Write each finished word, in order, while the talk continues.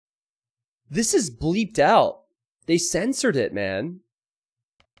This is bleeped out. They censored it, man.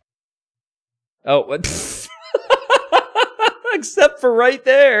 Oh, what? Except for right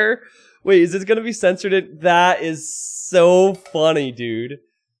there. Wait, is this gonna be censored? That is so funny, dude.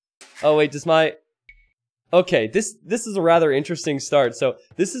 Oh wait, does my... Okay, this is a rather interesting start. So,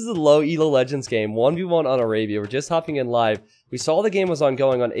 this is the Low Elo Legends game, 1v1 on Arabia. We're just hopping in live. We saw the game was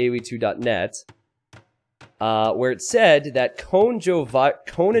ongoing on AOE2.net, where it said that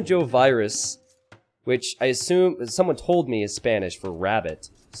Conajo virus, which I assume someone told me is Spanish for rabbit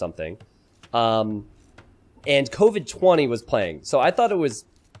something, and COVID-20 was playing. So I thought it was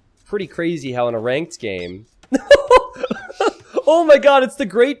pretty crazy how in a ranked game... Oh my god, it's the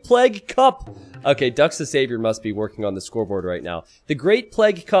Great Plague Cup! Okay, Dux the Savior must be working on the scoreboard right now. The Great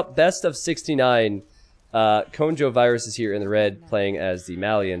Plague Cup best of 69. Conjo Virus is here in the red, playing as the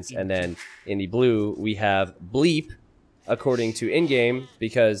Malians, and then in the blue, we have Bleep, according to in-game,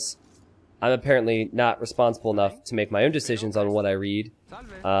 because I'm apparently not responsible enough to make my own decisions on what I read.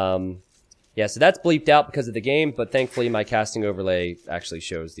 Yeah, so that's bleeped out because of the game, but thankfully my casting overlay actually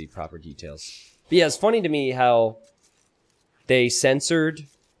shows the proper details. But yeah, it's funny to me how they censored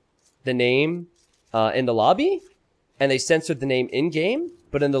the name in the lobby, and they censored the name in-game,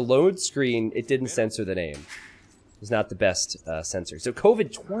 but in the load screen, it didn't censor the name. It was not the best censor. So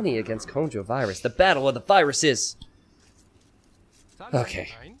COVID-20 against Conjo Virus, the battle of the viruses. Okay,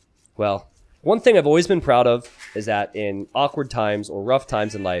 well, one thing I've always been proud of is that in awkward times or rough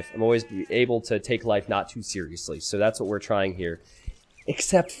times in life, I'm always able to take life not too seriously. So that's what we're trying here.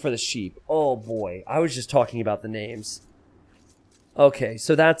 Except for the sheep. Oh boy, I was just talking about the names. Okay,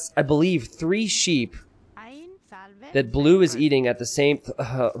 so that's, I believe, 3 sheep that Blue is eating at the same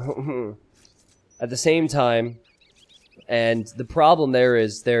time. And the problem there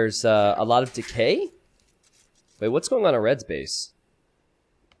is there's a lot of decay. Wait, what's going on at Red's base?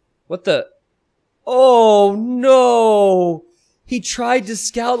 What the... Oh, no! He tried to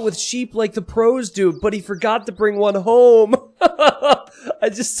scout with sheep like the pros do, but he forgot to bring one home. I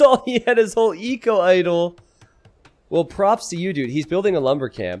just saw he had his whole eco-idol. Well, props to you, dude. He's building a lumber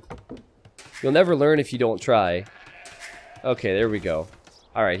camp. You'll never learn if you don't try. Okay, there we go.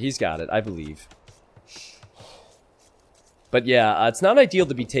 Alright, he's got it, I believe. But yeah, it's not ideal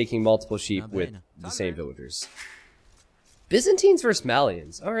to be taking multiple sheep with the same villagers. Byzantines versus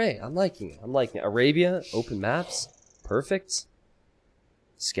Malians. Alright, I'm liking it. I'm liking it. Arabia, open maps. Perfect.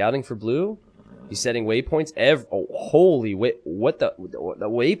 Scouting for blue. He's setting waypoints oh, holy wait, what the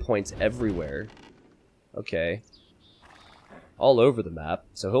waypoints everywhere. Okay. All over the map.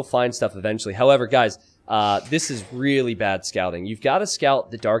 So he'll find stuff eventually. However, guys, this is really bad scouting. You've got to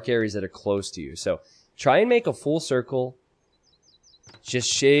scout the dark areas that are close to you. So try and make a full circle.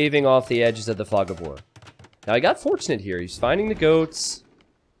 Just shaving off the edges of the fog of war. Now, I got fortunate here. He's finding the goats.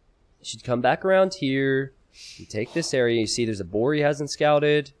 He should come back around here. You take this area. You see there's a boar he hasn't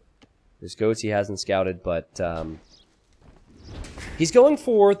scouted. There's goats he hasn't scouted, but he's going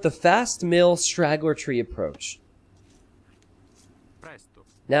for the fast mill straggler tree approach.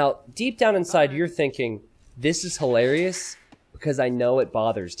 Now, deep down inside, you're thinking, this is hilarious because I know it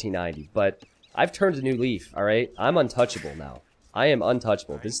bothers T90, but I've turned a new leaf, alright? I'm untouchable now. I am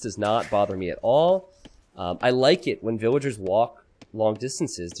untouchable. This does not bother me at all. I like it when villagers walk long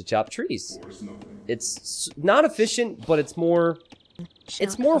distances to chop trees. It's not efficient, but it's more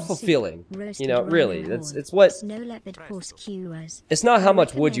fulfilling. You know, really. It's what... It's not how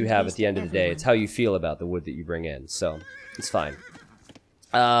much wood you have at the end of the day. It's how you feel about the wood that you bring in. So, it's fine.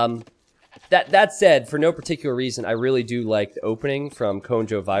 That said, for no particular reason, I really do like the opening from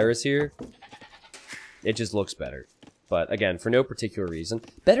Conjo Virus here. It just looks better. But again, for no particular reason.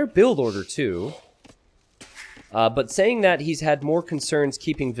 Better build order, too. But saying that, he's had more concerns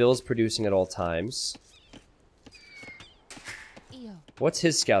keeping vills producing at all times. What's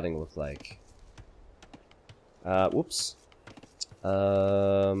his scouting look like? Whoops.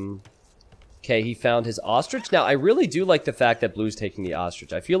 Okay, he found his ostrich. Now, I really do like the fact that Blue's taking the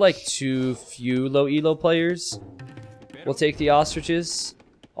ostrich. I feel like too few low elo players will take the ostriches.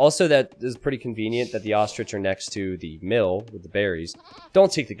 Also, that is pretty convenient that the ostrich are next to the mill with the berries.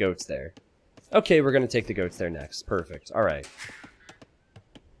 Don't take the goats there. Okay, we're gonna take the goats there next. Perfect. Alright.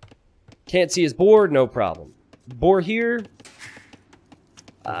 Can't see his boar, no problem. Boar here.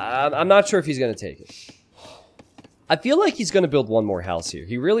 I'm not sure if he's gonna take it. I feel like he's gonna build one more house here.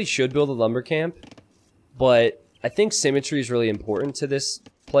 He really should build a lumber camp. But I think symmetry is really important to this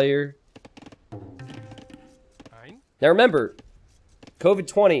player. Now remember,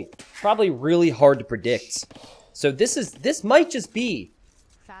 COVID-20, probably really hard to predict. So this might just be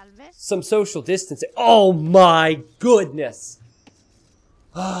some social distancing. Oh my goodness!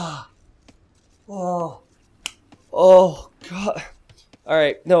 Oh. Oh, God.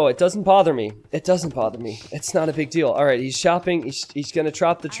 Alright, no, it doesn't bother me. It doesn't bother me. It's not a big deal. Alright, he's chopping. He's gonna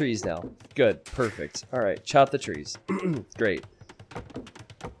chop the trees now. Good, perfect. Alright, chop the trees. Great.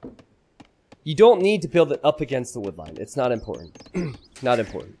 You don't need to build it up against the wood line. It's not important. Not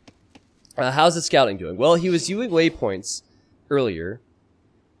important. How's the scouting doing? Well, he was viewing waypoints earlier.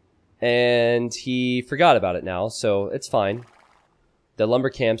 And he forgot about it now, so it's fine. The lumber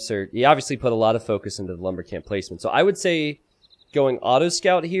camps are... He obviously put a lot of focus into the lumber camp placement. So I would say going auto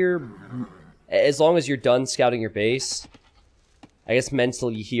scout here, as long as you're done scouting your base. I guess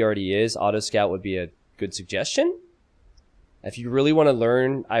mentally he already is. Auto scout would be a good suggestion. If you really want to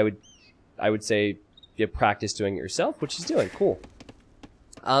learn, I would say get practice doing it yourself, which he's doing. Cool.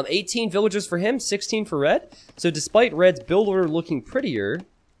 18 villagers for him, 16 for Red. So despite Red's build order looking prettier,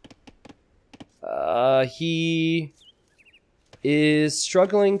 he is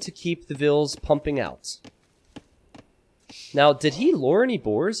struggling to keep the vills pumping out. Now, did he lure any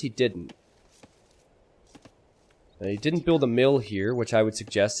boars? He didn't. He didn't build a mill here, which I would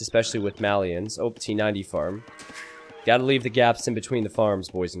suggest, especially with Malians. Oh, T90 farm. Gotta leave the gaps in between the farms,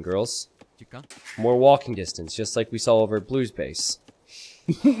 boys and girls. More walking distance, just like we saw over at Blue's base.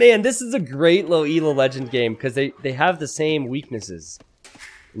 Man, this is a great Low Elo Legend game, because they have the same weaknesses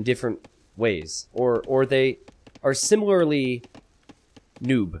in different ways. Or they are similarly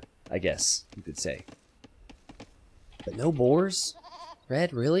noob, I guess you could say. But no boars?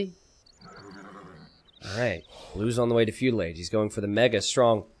 Red, really? Alright, Blue's on the way to feudal age. He's going for the mega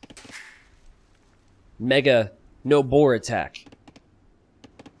strong, mega no boar attack.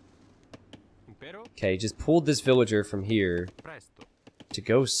 Okay, just pulled this villager from here to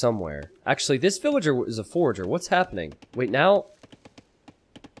go somewhere. Actually, this villager is a forager. What's happening? Wait, now...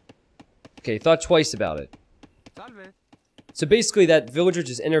 Okay, thought twice about it. So basically, that villager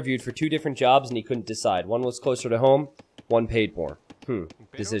just interviewed for 2 different jobs and he couldn't decide. One was closer to home, one paid more.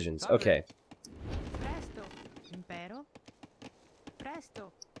 Decisions. Okay.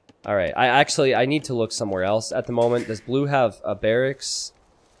 Alright, I need to look somewhere else at the moment. Does Blue have a barracks?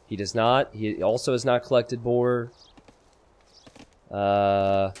 He does not. He also has not collected boar.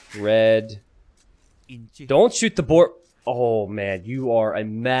 Red. Don't shoot the boar. Oh, man, you are a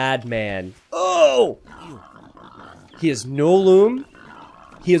madman. Oh! He has no loom.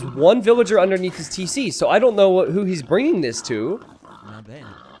 He has 1 villager underneath his TC, so I don't know who he's bringing this to.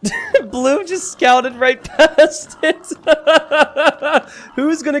 Blue just scouted right past it.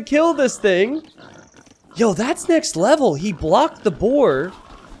 Who's gonna kill this thing? Yo, that's next level. He blocked the boar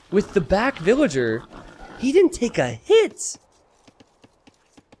with the back villager. He didn't take a hit.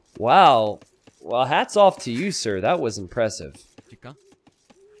 Wow. Well, hats off to you, sir. That was impressive.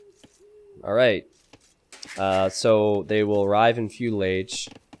 Alright. So they will arrive in feudal age.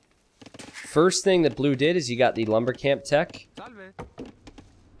 First thing that Blue did is he got the lumber camp tech.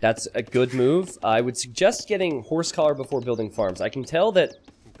 That's a good move. I would suggest getting horse collar before building farms. I can tell that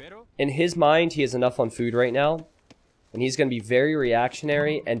in his mind he has enough on food right now. And he's going to be very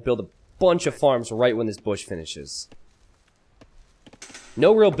reactionary and build a bunch of farms right when this bush finishes.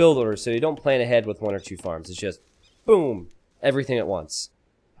 No real build order, so you don't plan ahead with 1 or 2 farms. It's just, boom, everything at once.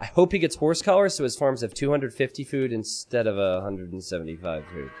 I hope he gets horse collar so his farms have 250 food instead of 175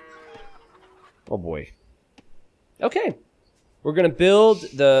 food. Oh boy. Okay. We're gonna build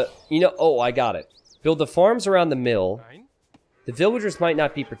the, oh, I got it. Build the farms around the mill. The villagers might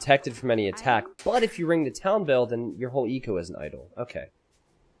not be protected from any attack, but if you ring the town bell, then your whole eco isn't idle. Okay.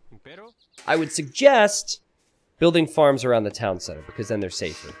 I would suggest building farms around the town center, because then they're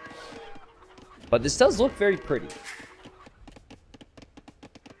safer. But this does look very pretty.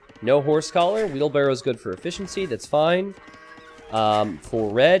 No horse collar. Wheelbarrow is good for efficiency. That's fine. For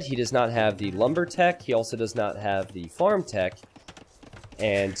Red, he does not have the lumber tech. He also does not have the farm tech.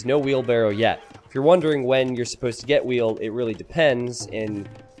 And no wheelbarrow yet. If you're wondering when you're supposed to get wheel, it really depends. In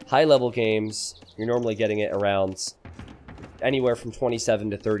high-level games, you're normally getting it around anywhere from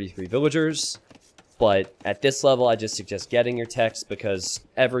 27 to 33 villagers. But at this level, I just suggest getting your techs because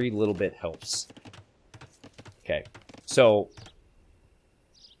every little bit helps. Okay, so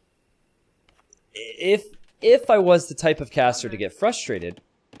if I was the type of caster to get frustrated,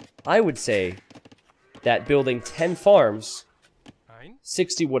 I would say that building 10 farms,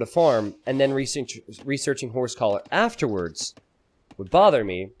 60 wood a farm, and then researching horse collar afterwards would bother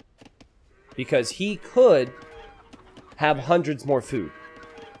me, because he could have hundreds more food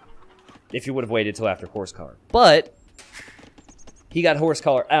if he would have waited till after horse collar. But he got horse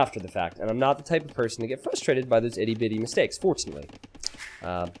collar after the fact, and I'm not the type of person to get frustrated by those itty-bitty mistakes, fortunately.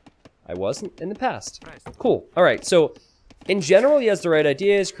 I wasn't in the past. Cool. Alright, so In general, he has the right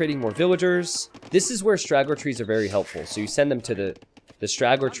ideas, creating more villagers. This is where straggler trees are very helpful. So you send them to the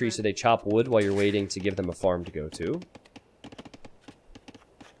straggler tree so they chop wood while you're waiting to give them a farm to go to.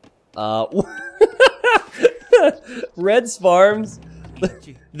 Red's farms,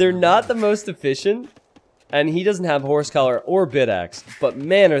 they're not the most efficient, and he doesn't have horse collar or bit axe, but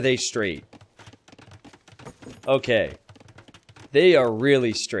man, are they straight. Okay. They are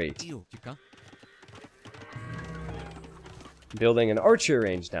really straight. Building an archery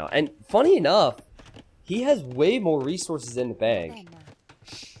range now, and funny enough, he has way more resources in the bank.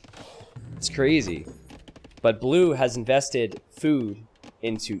 It's crazy. But Blue has invested food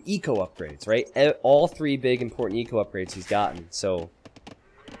into eco upgrades, right? All 3 big important eco upgrades he's gotten. So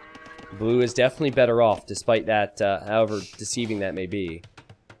Blue is definitely better off, despite that, however deceiving that may be.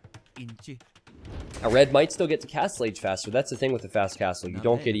 A Red might still get to Castle Age faster. That's the thing with the fast castle. You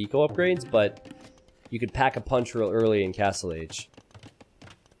don't get eco upgrades, but you could pack a punch real early in Castle Age.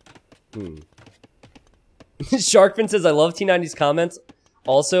 Sharkfin says, I love T90's comments.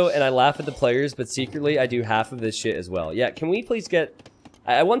 Also, and I laugh at the players, but secretly I do half of this shit as well. Yeah, can we please get...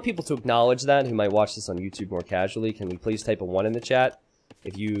 I want people to acknowledge that, who might watch this on YouTube more casually. Can we please type a 1 in the chat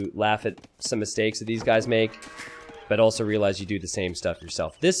if you laugh at some mistakes that these guys make, but also realize you do the same stuff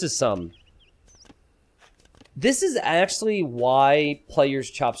yourself. This is actually why players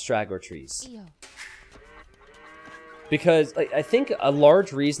chop straggler trees. Because I think a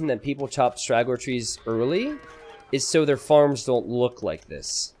large reason that people chop straggler trees early is so their farms don't look like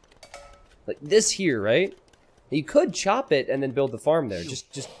this. Like this here, right? You could chop it and then build the farm there.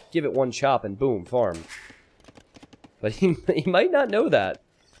 Just give it one chop and boom, farm. But he might not know that.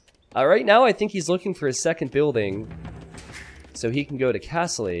 Right now, I think he's looking for his second building so he can go to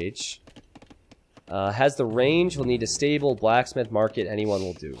Castle Age. Has the range, will need a stable, blacksmith, market, anyone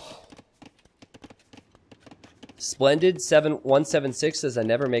will do. Splendid 7176 says, I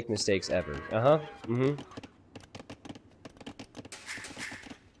never make mistakes ever.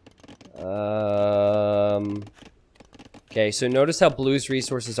 Okay, so notice how Blue's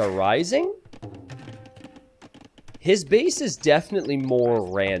resources are rising. His base is definitely more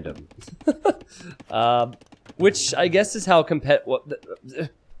random. Which I guess is how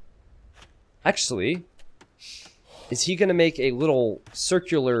actually, is he gonna make a little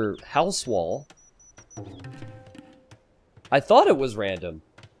circular house wall? I thought it was random,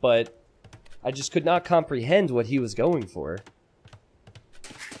 but I just could not comprehend what he was going for.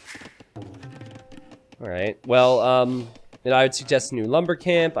 Alright, well, you know, I would suggest a new lumber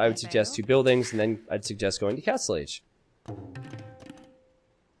camp, I would suggest 2 buildings, and then I'd suggest going to Castle Age.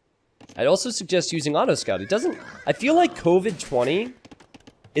 I'd also suggest using Auto Scout. It doesn't... I feel like COVID-20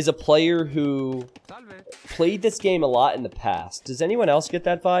 is a player who played this game a lot in the past. Does anyone else get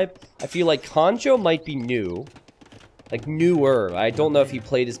that vibe? I feel like Konjo might be new. Like, newer. I don't know if he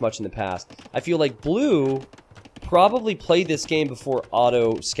played as much in the past. I feel like Blue probably played this game before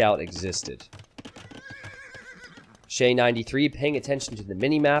Auto Scout existed. Shay93, paying attention to the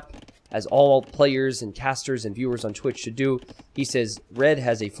minimap, as all players and casters and viewers on Twitch should do. He says, Red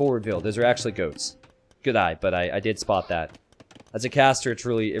has a forward build. Those are actually goats. Good eye, but I did spot that. As a caster, it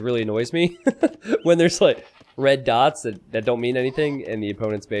really annoys me when there's like red dots that don't mean anything in the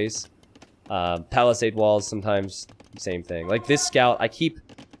opponent's base. Palisade walls, sometimes same thing. Like this scout, I keep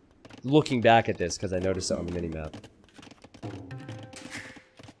looking back at this because I noticed it on the minimap.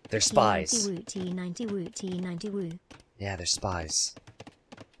 They're spies. Yeah, they're spies.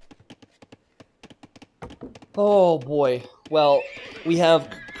 Oh boy. Well, we have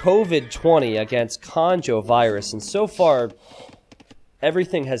COVID-20 against Konjo virus, and so far,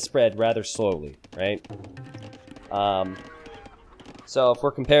 everything has spread rather slowly, right? So if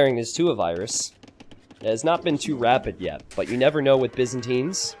we're comparing this to a virus, it has not been too rapid yet, but you never know with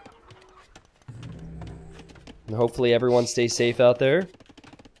Byzantines. And hopefully everyone stays safe out there.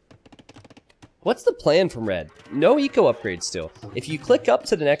 What's the plan from Red? No eco upgrades still. If you click up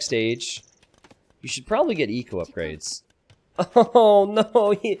to the next stage, you should probably get eco upgrades. Oh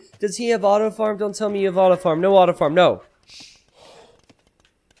no, does he have auto farm? Don't tell me you have auto farm. No auto farm, no.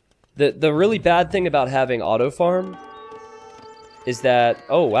 The really bad thing about having auto farm is that,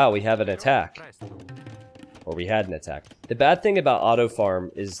 oh wow, we have an attack. Or we had an attack. The bad thing about auto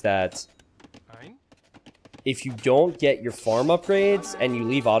farm is that if you don't get your farm upgrades and you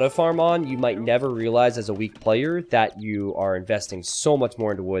leave auto farm on, you might never realize as a weak player that you are investing so much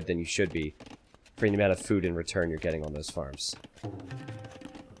more into wood than you should be for the amount of food in return you're getting on those farms.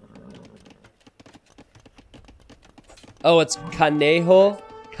 Oh, it's Kaneho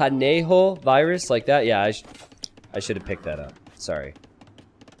virus like that? Yeah, I should have picked that up. Sorry.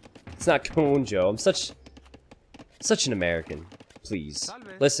 It's not Konjo. I'm such... Such an American. Please.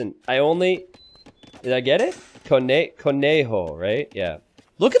 Listen, I only... Did I get it? Conejo, right? Yeah.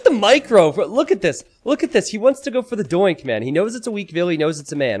 Look at the micro! Look at this! Look at this! He wants to go for the doink, man. He knows it's a weak vill, he knows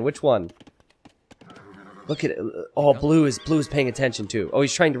it's a man. Which one? Look at it. Oh, Blue is paying attention too. Oh,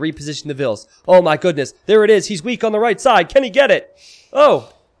 he's trying to reposition the vills. Oh my goodness. There it is. He's weak on the right side. Can he get it?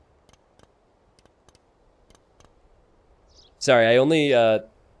 Oh! Sorry, I only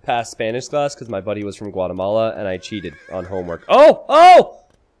passed Spanish class because my buddy was from Guatemala and I cheated on homework. Oh! Oh!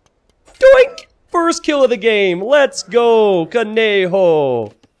 Doink! First kill of the game. Let's go,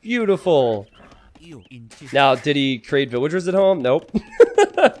 Conejo. Beautiful. Now, did he create villagers at home? Nope.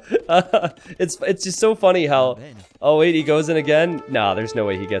 It's just so funny how... Oh, wait, he goes in again? Nah, there's no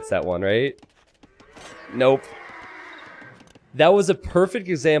way he gets that one, right? Nope. That was a perfect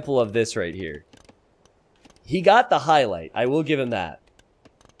example of this right here. He got the highlight. I will give him that.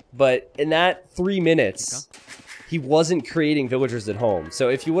 But in that 3 minutes, he wasn't creating villagers at home. So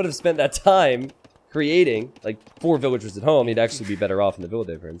if you would have spent that time creating, like, 4 villagers at home, he'd actually be better off in the vill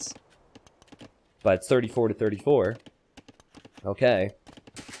difference. But it's 34 to 34. Okay.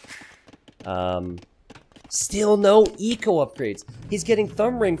 Still no eco upgrades. He's getting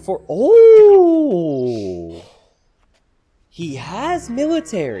thumb ring for... Oh! He has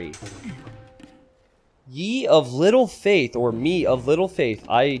military. Ye of little faith, or me of little faith.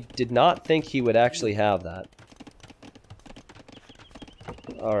 I did not think he would actually have that.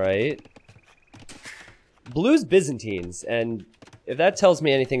 Alright. Blue's Byzantines, and if that tells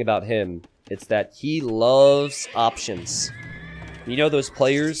me anything about him, it's that he loves options. You know those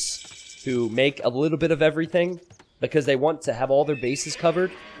players who make a little bit of everything because they want to have all their bases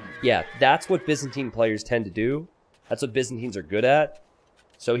covered? Yeah, that's what Byzantine players tend to do. That's what Byzantines are good at.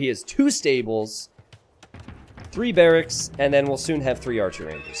 So he has 2 stables, 3 barracks, and then we'll soon have 3 archer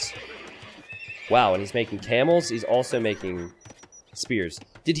ranges. Wow, and he's making camels. He's also making spears.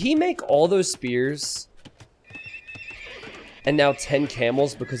 Did he make all those spears and now 10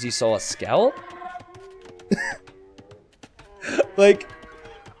 camels because he saw a scout? Like,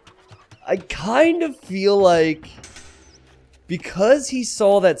 I kind of feel like because he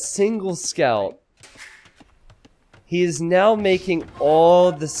saw that single scout, he is now making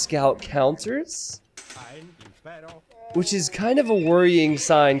all the scout counters, which is kind of a worrying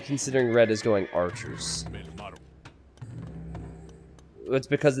sign considering red is going archers. It's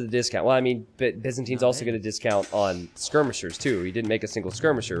because of the discount. Well, I mean, Byzantine's also going to discount on skirmishers, too. He didn't make a single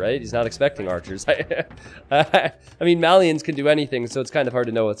skirmisher, right? He's not expecting archers. I mean, Malians can do anything, so it's kind of hard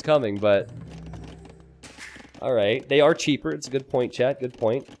to know what's coming, but... Alright, they are cheaper. It's a good point, chat. Good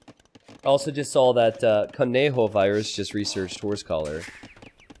point. Also just saw that Conejo virus just researched Horsecollar.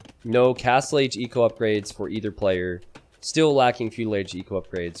 No Castle Age eco upgrades for either player. Still lacking Feudal Age eco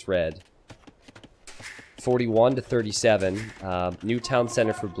upgrades, red. 41 to 37. New town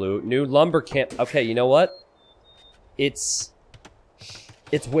center for blue. New lumber camp. Okay, you know what? It's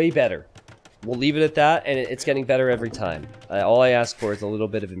way better. We'll leave it at that, and it's getting better every time. All I ask for is a little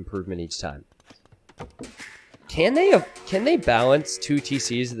bit of improvement each time. Can they balance 2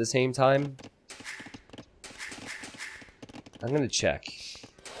 TCs at the same time? I'm gonna check.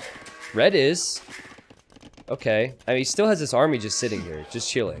 Red is. Okay. I mean, he still has this army just sitting here, just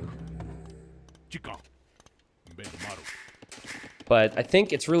chilling. But I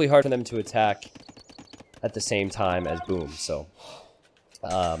think it's really hard for them to attack at the same time as Boom, so.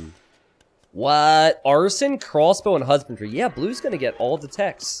 What? Arson, crossbow, and husbandry. Yeah, Blue's gonna get all the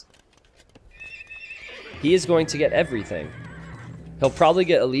techs. He is going to get everything. He'll probably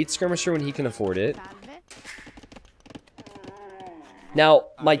get elite skirmisher when he can afford it. Now,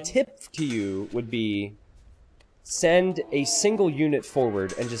 my tip to you would be send a single unit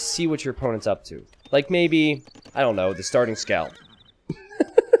forward and just see what your opponent's up to. Like maybe, I don't know, the starting scout.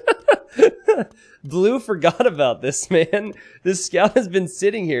 Blue forgot about this, man. This scout has been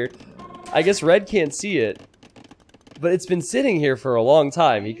sitting here. I guess red can't see it. But it's been sitting here for a long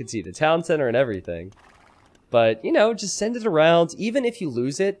time. He could see the town center and everything. But, you know, just send it around. Even if you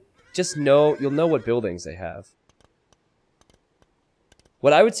lose it, just know, you'll know what buildings they have.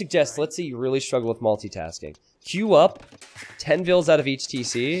 What I would suggest, let's say you really struggle with multitasking. Queue up 10 vills out of each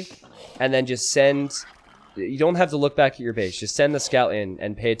TC, and then just send... You don't have to look back at your base. Just send the scout in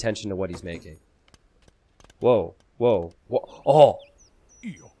and pay attention to what he's making. Whoa. Whoa. Whoa. Oh!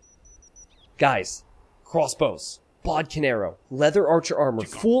 Guys. Crossbows. Bodkin arrow. Leather archer armor.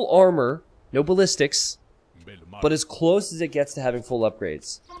 Full armor. No ballistics. But as close as it gets to having full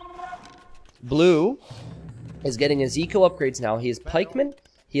upgrades. Blue is getting his eco upgrades now. He has pikemen,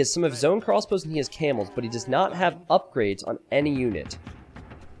 he has some of his own crossbows, and he has camels, but he does not have upgrades on any unit.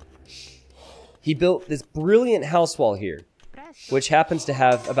 he built this brilliant house wall here, which happens to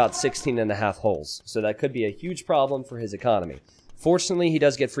have about 16.5 holes. So that could be a huge problem for his economy. Fortunately, he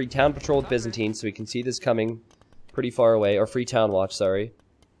does get free town patrol with Byzantine, so we can see this coming pretty far away. Or free town watch, sorry.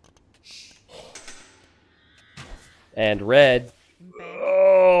 And red.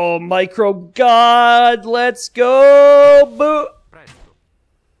 Oh, micro god, let's go! Boo!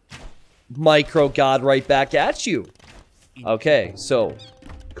 Micro god right back at you. Okay, so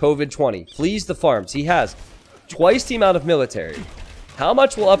COVID-20 flees the farms. He has twice the amount of military. How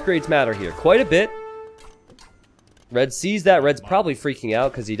much will upgrades matter here? Quite a bit. Red sees that. Red's probably freaking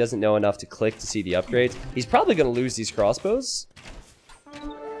out because he doesn't know enough to click to see the upgrades. He's probably going to lose these crossbows.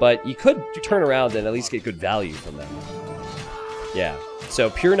 But you could turn around and at least get good value from them. Yeah. So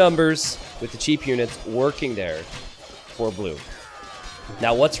pure numbers with the cheap units working there for blue.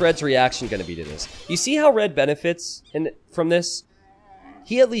 Now, what's Red's reaction going to be to this? You see how Red benefits from this?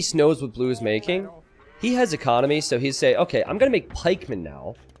 He at least knows what blue is making. He has economy, so he'd say, okay, I'm going to make pikemen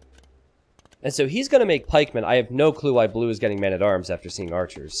now. And so he's going to make pikemen. I have no clue why blue is getting men-at-arms after seeing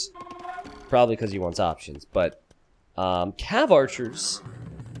archers. Probably because he wants options. But cav archers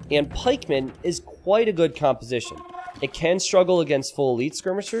and pikemen is quite a good composition. It can struggle against full elite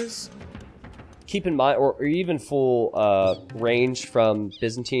skirmishers. Keep in mind, or even full range from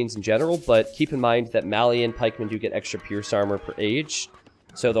Byzantines in general, but keep in mind that Malian pikemen do get extra pierce armor per age,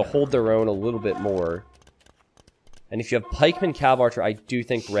 so they'll hold their own a little bit more. And if you have pikeman cav archer, I do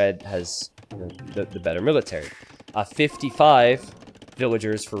think red has the better military. 55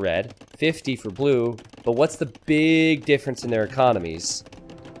 villagers for red, 50 for blue, but what's the big difference in their economies?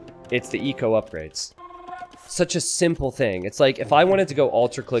 It's the eco upgrades. Such a simple thing. It's like if I wanted to go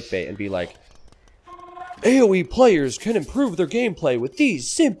ultra clickbait and be like, AoE players can improve their gameplay with these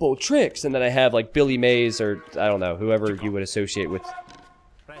simple tricks, and then I have like Billy Mays or I don't know, whoever you would associate with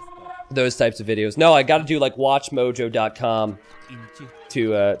those types of videos. No, I got to do like watchmojo.com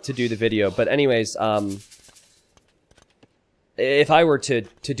to do the video. But anyways, if I were to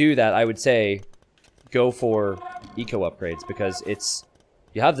do that, I would say go for eco upgrades because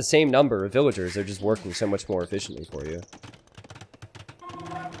you have the same number of villagers. They're just working so much more efficiently for you.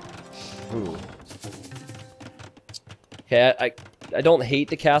 Ooh. Okay, I don't hate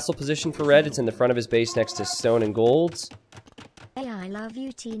the castle position for red. It's in the front of his base next to stone and gold. Hey, I love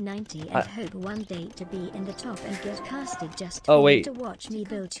you T90 and hope one day to be in the top and get casted just oh, wait. to watch me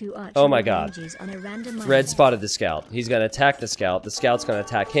build 2 archer oh my god. on a random Red spotted the scout. He's going to attack the scout. The scout's going to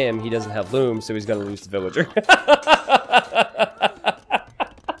attack him. He doesn't have loom, so he's going to lose the villager.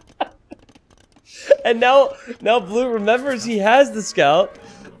 And now blue remembers he has the scout.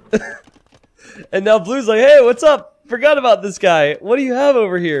 And now blue's like, hey, what's up? Forgot about this guy. What do you have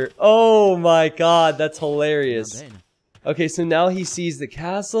over here? Oh my god, that's hilarious. Okay, so now he sees the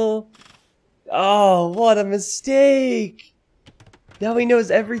castle. Oh, what a mistake. Now he knows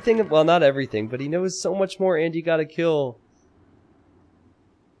everything. Well, not everything, but he knows so much more, and you gotta kill.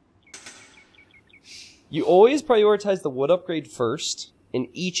 You always prioritize the wood upgrade first in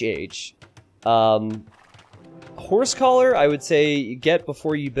each age. Horse collar, I would say you get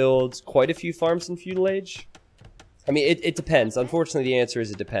before you build quite a few farms in feudal age. I mean, it depends. Unfortunately, the answer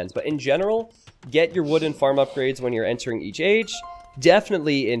is it depends. But in general, get your wood and farm upgrades when you're entering each age.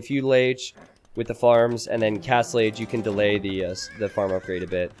 Definitely in feudal age with the farms, and then castle age, you can delay the farm upgrade a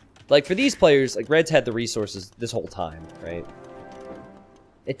bit. Like for these players, like Red's had the resources this whole time, right?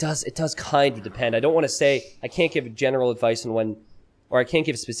 It does kind of depend. I don't want to say I can't give general advice on when, or I can't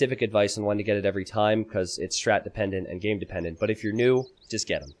give specific advice on when to get it every time because it's strat dependent and game dependent. But if you're new, just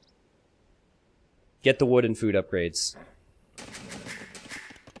get them. Get the wood and food upgrades.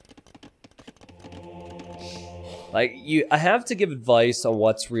 Like, I have to give advice on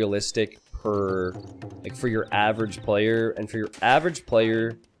what's realistic for your average player. And for your average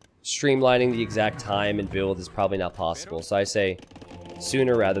player, streamlining the exact time and build is probably not possible. So I say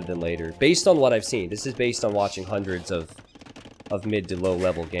sooner rather than later. Based on what I've seen. This is based on watching hundreds of mid to low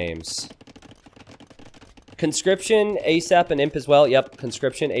level games. Conscription, ASAP, and Imp as well. Yep,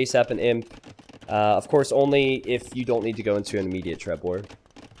 Conscription, ASAP, and Imp. Of course, only if you don't need to go into an immediate treb war.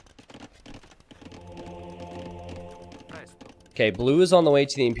 Okay, blue is on the way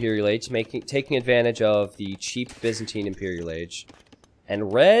to the Imperial Age, taking advantage of the cheap Byzantine Imperial Age.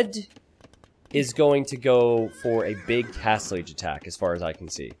 And red is going to go for a big Castle Age attack, as far as I can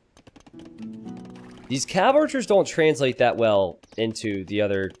see. These cav archers don't translate that well into the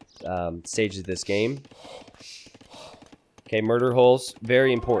other stages of this game. Okay, murder holes,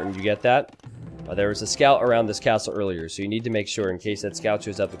 very important, you get that? There was a scout around this castle earlier, so you need to make sure, in case that scout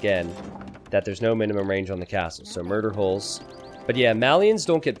shows up again, that there's no minimum range on the castle. So murder holes. But yeah, Malians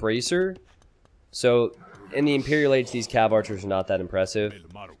don't get bracer, So, in the Imperial Age, these cav archers are not that impressive.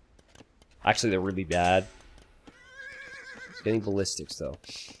 Actually, they're really bad. Getting ballistics, though.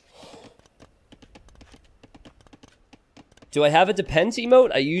 Do I have a depends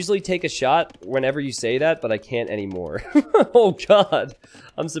emote? I usually take a shot whenever you say that, but I can't anymore. Oh god.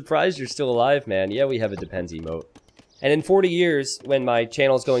 I'm surprised you're still alive, man. Yeah, we have a depends emote. And in 40 years, when my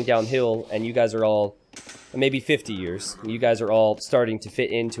channel's going downhill, and you guys are all, maybe 50 years, you guys are all starting to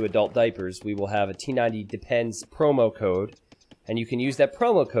fit into adult diapers, we will have a T90 depends promo code, and you can use that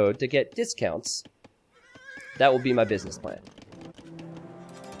promo code to get discounts. That will be my business plan.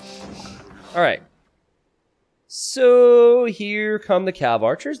 Alright. So, here come the cav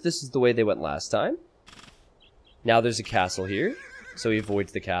archers. This is the way they went last time. Now there's a castle here, so he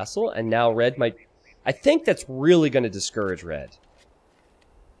avoids the castle, and now red might... I think that's really going to discourage red.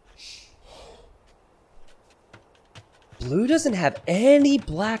 Blue doesn't have any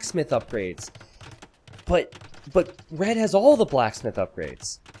blacksmith upgrades, but red has all the blacksmith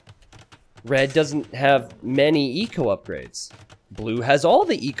upgrades. Red doesn't have many eco upgrades. Blue has all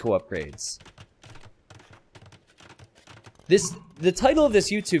the eco upgrades. The title of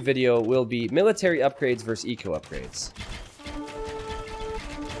this YouTube video will be Military Upgrades versus Eco Upgrades.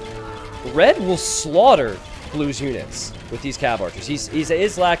 Red will slaughter Blue's units with these cav archers. He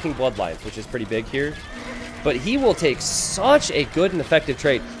is lacking bloodlines, which is pretty big here. But he will take such a good and effective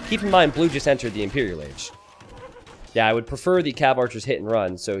trade. Keep in mind, Blue just entered the Imperial Age. Yeah, I would prefer the cav archers hit and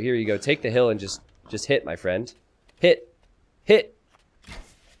run. So here you go. Take the hill and just hit, my friend. Hit. Hit.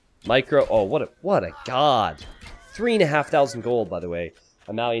 Micro. Oh, what a god. 3,500 gold, by the way.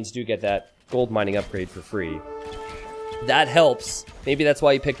 Malians do get that gold mining upgrade for free. That helps. Maybe that's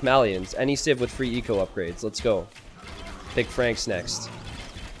why you picked Malians. Any civ with free eco upgrades. Let's go. Pick Franks next.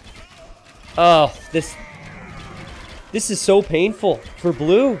 Oh, this is so painful for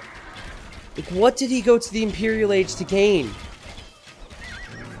Blue. Like, what did he go to the Imperial Age to gain?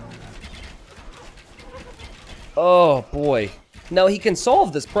 Oh, boy. Now, he can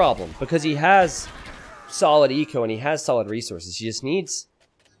solve this problem because he has solid eco and he has solid resources. He just needs...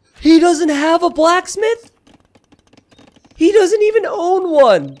 He doesn't have a blacksmith? He doesn't even own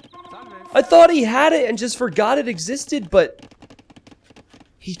one. I thought he had it and just forgot it existed, but...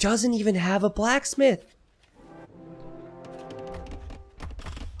 He doesn't even have a blacksmith.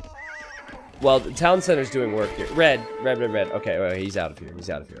 Well, the town center's doing work here. Red. Okay, well, he's out of here.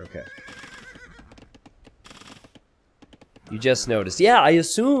 Okay. You just noticed. Yeah, I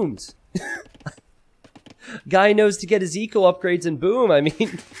assumed. Guy knows to get his eco upgrades and boom, I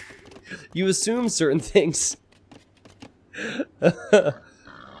mean, you assume certain things.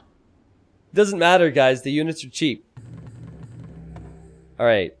 Doesn't matter, guys, the units are cheap.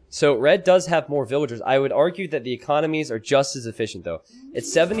 Alright, so red does have more villagers. I would argue that the economies are just as efficient, though.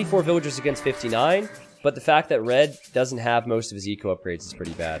 It's 74 villagers against 59, but the fact that red doesn't have most of his eco upgrades is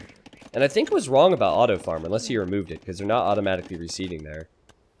pretty bad. And I think it was wrong about auto farm, unless he removed it, because they're not automatically reseeding there.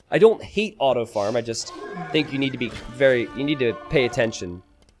 I don't hate auto farm, I just think you need to be you need to pay attention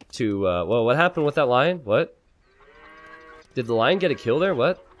to, well, what happened with that lion? What? Did the lion get a kill there?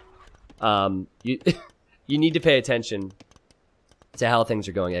 What? You need to pay attention to how things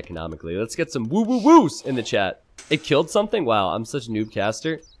are going economically. Let's get some woo-woo-woos in the chat. It killed something? Wow, I'm such a noob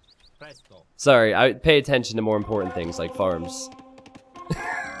caster. Sorry, I pay attention to more important things like farms.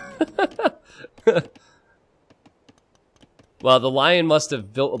 Well, the lion must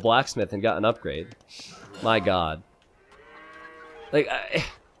have built a blacksmith and got an upgrade. My god. Like,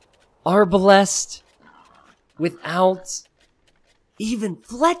 are blessed without even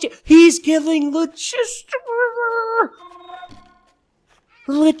Fletcher. He's giving Logistica.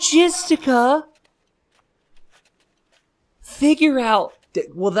 Figure out,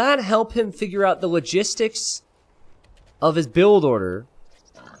 will that help him figure out the logistics of his build order?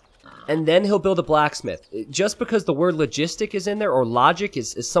 And then he'll build a blacksmith. Just because the word logistic is in there, or logic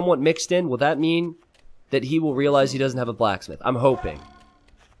is somewhat mixed in, will that mean that he will realize he doesn't have a blacksmith? I'm hoping.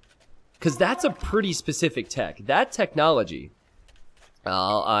 Because that's a pretty specific tech. That technology,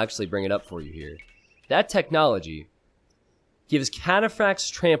 I'll actually bring it up for you here. That technology gives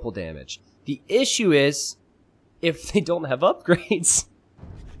cataphracts trample damage. The issue is, if they don't have upgrades,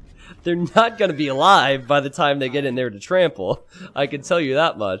 they're not going to be alive by the time they get in there to trample. I can tell you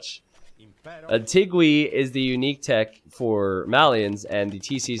that much. Tigui is the unique tech for Malians, and the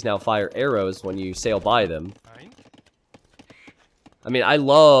TCs now fire arrows when you sail by them. I mean, I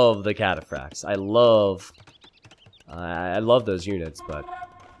love the cataphracts. I love those units, but...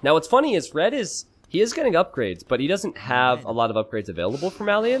 Now, what's funny is he is getting upgrades, but he doesn't have a lot of upgrades available for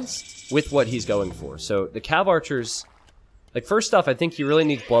Malians with what he's going for. So, the cav archers Like, first off, I think he really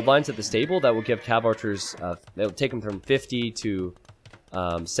needs bloodlines at the stable. That will give cav archers, that will take them from 50 to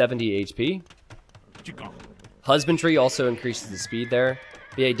 70 HP. Husbandry also increases the speed there.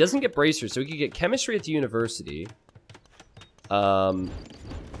 But yeah, he doesn't get bracers, so he could get chemistry at the university.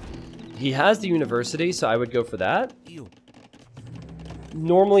 He has the university, so I would go for that.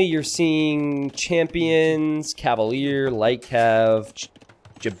 Normally, you're seeing champions, cavalier, light cav,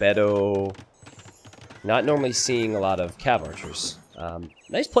 Gebetto. Not normally seeing a lot of cav archers.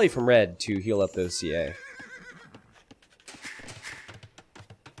 Nice play from Red to heal up those CA.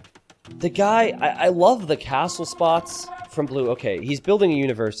 The guy, I love the castle spots from Blue. Okay, he's building a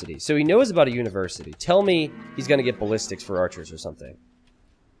university, so he knows about a university. Tell me he's gonna get ballistics for archers or something.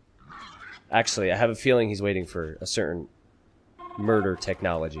 Actually, I have a feeling he's waiting for a certain murder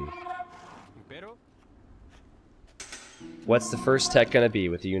technology. What's the first tech gonna be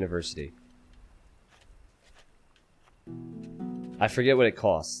with the university? I forget what it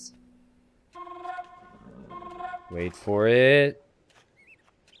costs. Wait for it.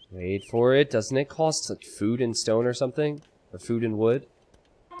 Wait for it. Doesn't it cost like food and stone or something? Or food and wood?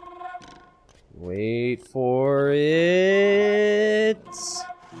 Wait for it.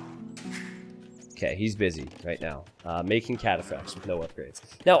 Okay, he's busy right now. Making cataphracts with no upgrades.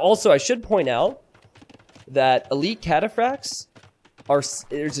 Now, also, I should point out that elite cataphracts are...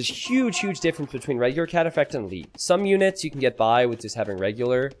 There's a huge difference between regular cataphract and elite. Some units you can get by with just having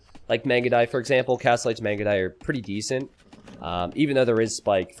regular. Like Mangadai, for example. Castellite's Mangadai are pretty decent. Even though there is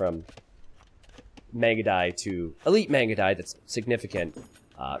spike from Mangadai to elite Mangadai that's significant.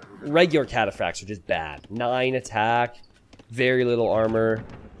 Regular cataphracts are just bad. 9 attack, very little armor.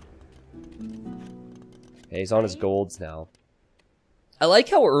 Okay, he's on his golds now. I like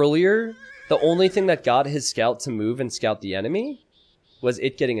how earlier, the only thing that got his scout to move and scout the enemy was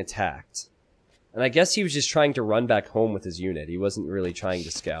it getting attacked. And I guess he was just trying to run back home with his unit. He wasn't really trying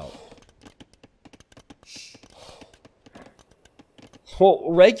to scout. Well,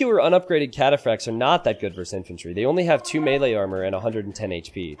 regular unupgraded cataphracts are not that good versus infantry. They only have 2 melee armor and 110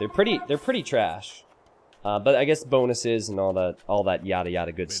 HP. They're pretty trash. But I guess bonuses and all that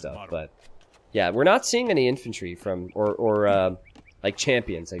yada good stuff. But yeah, we're not seeing any infantry from or like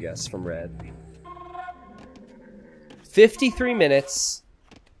champions, I guess, from Red. 53 minutes,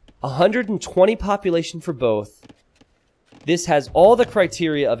 120 population for both. This has all the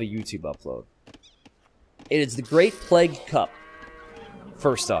criteria of a YouTube upload. It is the Great Plague Cup.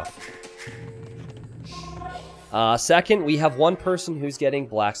 First off. Second, we have one person who's getting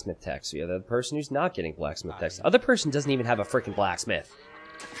blacksmith techs. We have the person who's not getting blacksmith techs. The other person doesn't even have a freaking blacksmith.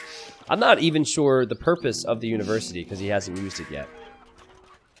 I'm not even sure the purpose of the university because he hasn't used it yet.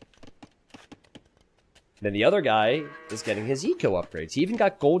 Then the other guy is getting his eco upgrades. He even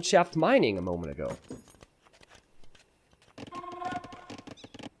got gold shaft mining a moment ago.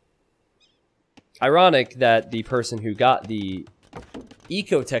 Ironic that the person who got the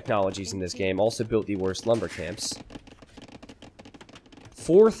eco technologies in this game also built the worst lumber camps.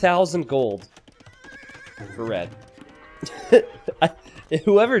 4,000 gold for Red.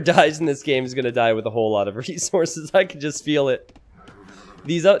 Whoever dies in this game is going to die with a whole lot of resources. I can just feel it.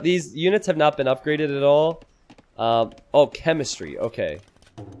 These units have not been upgraded at all. Oh, chemistry. Okay.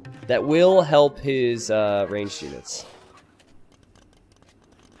 That will help his ranged units.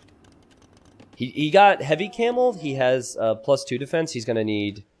 He got heavy camel. He has +2 defense. He's going to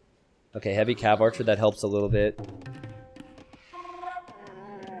need... Okay, heavy cav archer. That helps a little bit.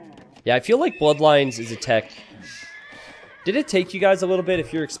 Yeah, I feel like Bloodlines is a tech... Did it take you guys a little bit,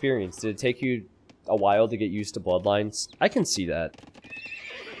 if you're experienced? Did it take you a while to get used to Bloodlines? I can see that.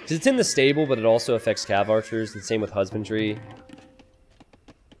 Because it's in the stable, but it also affects cav archers, and same with husbandry.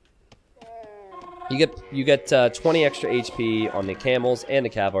 You get 20 extra HP on the camels and the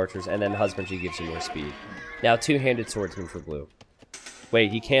cav archers, and then husbandry gives you more speed. Now, two-handed swordsman for blue. Wait,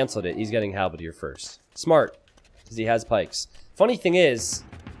 he canceled it. He's getting halberdier first. Smart, because he has pikes. Funny thing is,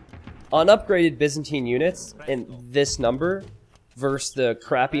 unupgraded Byzantine units in this number versus the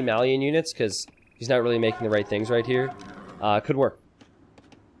crappy Malian units, because he's not really making the right things right here, could work.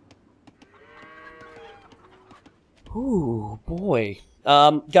 Ooh, boy.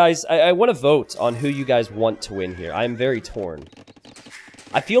 Guys, I want to vote on who you guys want to win here. I'm very torn.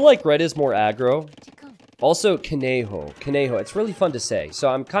 I feel like Red is more aggro. Also, Conejo. Conejo, it's really fun to say. So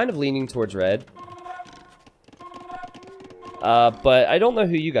I'm kind of leaning towards Red. But I don't know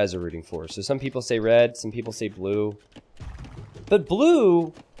who you guys are rooting for. So some people say Red, some people say Blue. But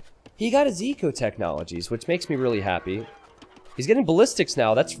Blue, he got his eco technologies, which makes me really happy. He's getting ballistics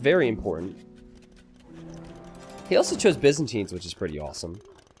now. That's very important. He also chose Byzantines, which is pretty awesome.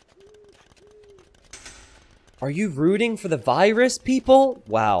 Are you rooting for the virus, people?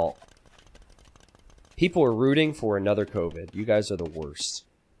 Wow. People are rooting for another COVID. You guys are the worst.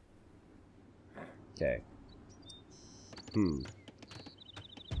 Okay.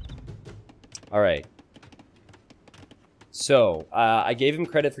 Alright. So, I gave him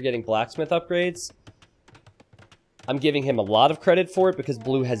credit for getting blacksmith upgrades. I'm giving him a lot of credit for it because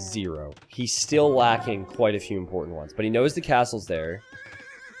Blue has 0. He's still lacking quite a few important ones. But he knows the castle's there.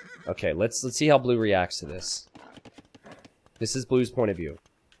 Okay, let's see how Blue reacts to this. This is Blue's point of view.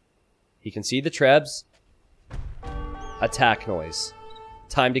 He can see the trebs. Attack noise.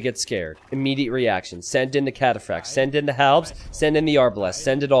 Time to get scared. Immediate reaction. Send in the cataphracts. Send in the halbs. Send in the arbalest.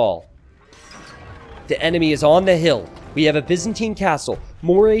 Send it all. The enemy is on the hill. We have a Byzantine castle.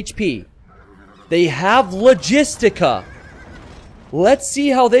 More HP. They have logistica. Let's see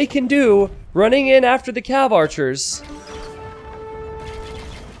how they can do running in after the cav archers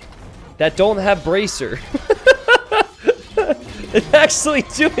that don't have bracer. It's actually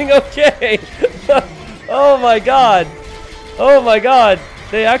doing okay. Oh my god. Oh my god.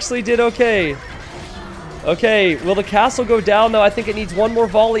 They actually did okay. Okay, will the castle go down though? I think it needs one more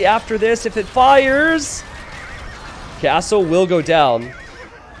volley after this. If it fires, castle will go down.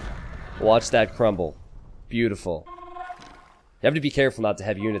 Watch that crumble. Beautiful. You have to be careful not to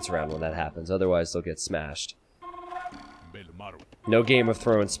have units around when that happens, otherwise they'll get smashed. No Game of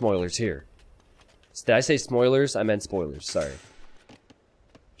Thrones spoilers here. Did I say spoilers? I meant spoilers, sorry.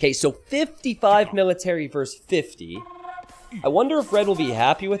 Okay, so 55 military versus 50. I wonder if Red will be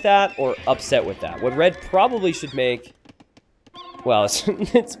happy with that or upset with that. What Red probably should make... Well,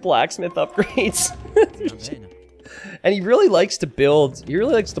 it's blacksmith upgrades. And he really likes to build... He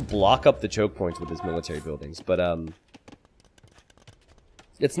really likes to block up the choke points with his military buildings. But,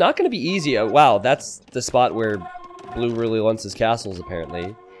 it's not going to be easy. Wow, that's the spot where Blue really wants his castles,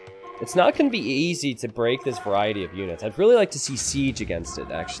 apparently. It's not going to be easy to break this variety of units. I'd really like to see Siege against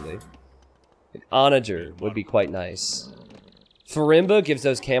it, actually. An Onager would be quite nice. Farimba gives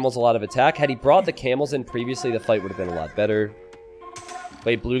those camels a lot of attack. Had he brought the camels in previously, the fight would have been a lot better.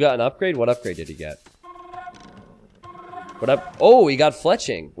 Wait, Blue got an upgrade? What upgrade did he get? What up? Oh, he got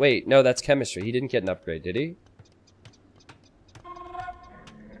fletching. Wait, no, that's chemistry. He didn't get an upgrade, did he?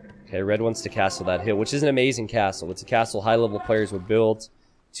 Okay, Red wants to castle that hill, which is an amazing castle. It's a castle high-level players would build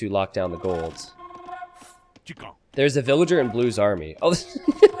to lock down the gold. There's a villager in Blue's army. Oh,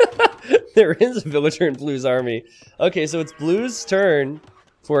 there is a villager in Blue's army. Okay, so it's Blue's turn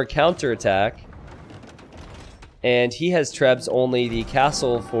for a counterattack. And he has trebs only. The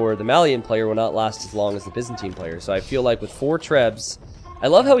castle for the Malian player will not last as long as the Byzantine player. So I feel like with 4 trebs... I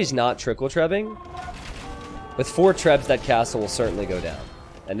love how he's not trickle trebbing. With 4 trebs, that castle will certainly go down.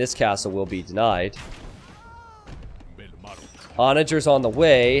 And this castle will be denied. Onager's on the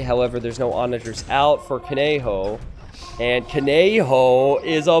way. However, there's no Onagers out for Conejo. And Conejo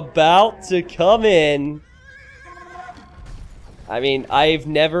is about to come in. I mean, I've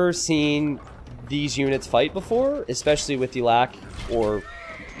never seen these units fight before, especially with the lack or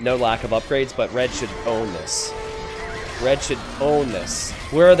no lack of upgrades, but Red should own this. Red should own this.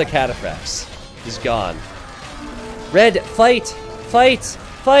 Where are the cataphracts? He's gone. Red, fight! Fight!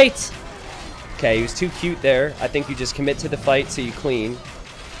 Fight! Okay, he was too cute there. I think you just commit to the fight so you clean.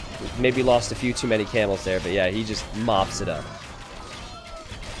 Maybe lost a few too many camels there, but yeah, he just mops it up.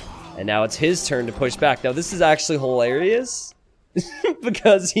 And now it's his turn to push back. Now this is actually hilarious.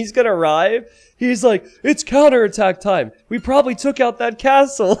 Because he's gonna arrive. He's like, it's counterattack time. We probably took out that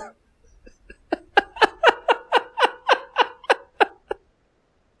castle.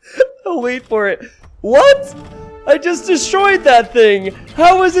 I'll wait for it. What? I just destroyed that thing.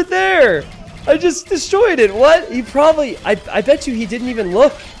 How was it there? I just destroyed it. What? He probably... I bet you he didn't even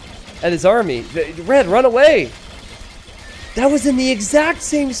look at his army. Red, run away. That was in the exact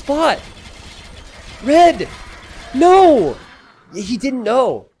same spot. Red. No. He didn't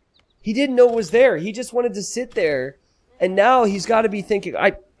know. He didn't know it was there. He just wanted to sit there. And now he's got to be thinking,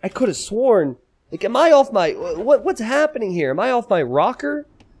 I could have sworn. Like, am I off my... What's happening here? Am I off my rocker?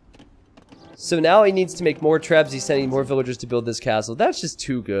 So now he needs to make more trebs. He's sending more villagers to build this castle. That's just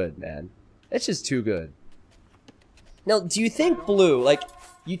too good, man. That's just too good. Now, do you think Blue, like,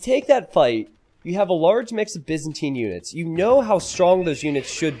 you take that fight, you have a large mix of Byzantine units. You know how strong those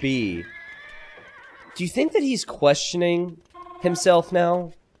units should be. Do you think that he's questioning himself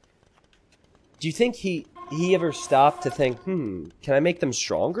now? Do you think he ever stopped to think, can I make them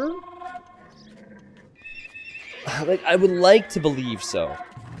stronger? Like, I would like to believe so.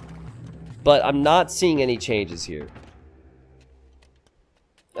 But I'm not seeing any changes here.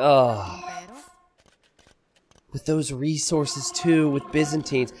 Oh. With those resources too, with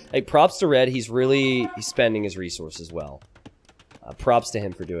Byzantines. Like, props to Red, he's spending his resources well. Props to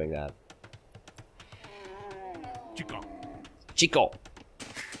him for doing that. Chico.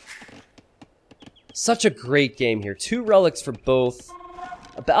 Such a great game here. 2 relics for both.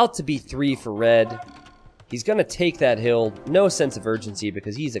 About to be 3 for Red. He's gonna take that hill. No sense of urgency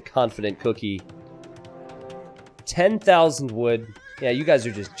because he's a confident cookie. 10,000 wood. Yeah, you guys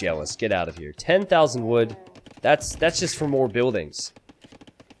are just jealous. Get out of here. 10,000 wood. That's just for more buildings.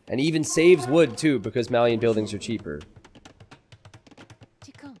 And even saves wood too because Malian buildings are cheaper.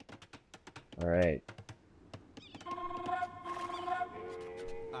 Alright.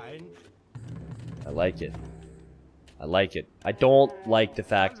 I like it. I like it. I don't like the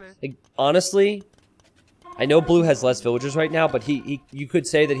fact... Like, honestly, I know Blue has less villagers right now, but you could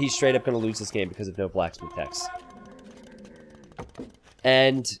say that he's straight up going to lose this game because of no blacksmith techs.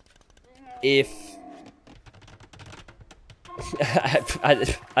 And if...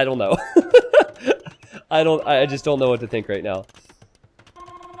 I don't know. I just don't know what to think right now.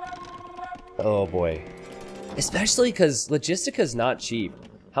 Oh boy. Especially because Logistica is not cheap.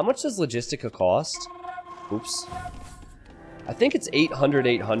 How much does Logistica cost? Oops. I think it's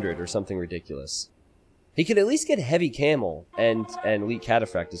 800 or something ridiculous. He could at least get Heavy Camel and Elite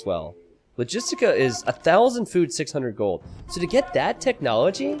Cataphract as well. Logistica is 1,000 food, 600 gold. So to get that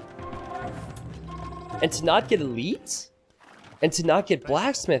technology, and to not get Elite, and to not get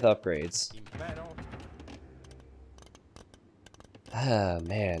Blacksmith upgrades. Ah,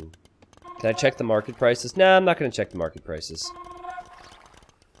 man. Can I check the market prices? Nah, I'm not going to check the market prices.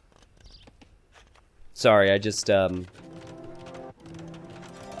 Sorry, I just,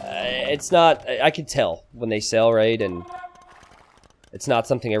 it's not, I can tell when they sell, right? And it's not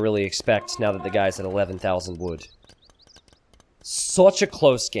something I really expect now that the guy's at 11,000 wood. Such a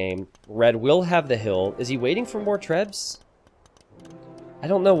close game. Red will have the hill. Is he waiting for more trebs? I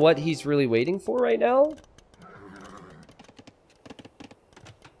don't know what he's really waiting for right now.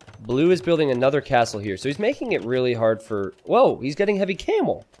 Blue is building another castle here, so he's making it really hard for... Whoa, he's getting Heavy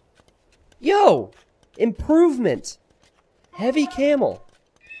Camel. Yo! Improvement! Heavy Camel.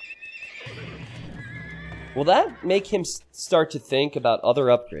 Will that make him start to think about other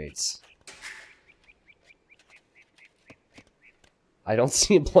upgrades? I don't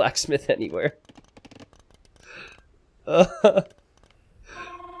see a blacksmith anywhere.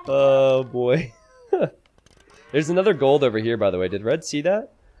 Oh boy. There's another gold over here, by the way. Did Red see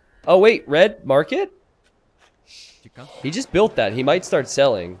that? Oh wait, Red, market? He just built that. He might start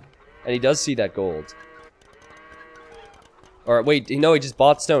selling. And he does see that gold. Or wait, no, he just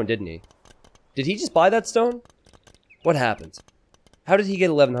bought stone, didn't he? Did he just buy that stone? What happened? How did he get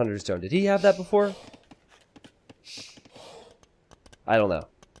 1,100 stone? Did he have that before? I don't know.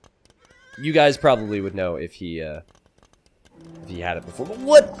 You guys probably would know if he had it before. But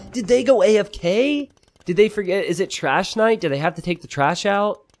what? Did they go AFK? Did they forget? Is it trash night? Do they have to take the trash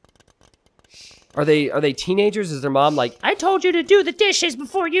out? Are they teenagers? Is their mom like, I told you to do the dishes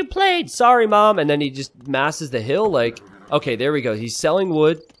before you played. Sorry, mom. And then he just masses the hill. Like, okay, there we go. He's selling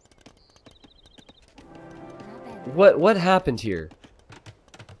wood. What happened here?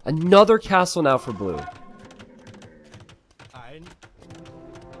 Another castle now for Blue.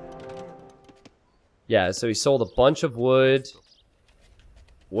 Yeah, so he sold a bunch of wood.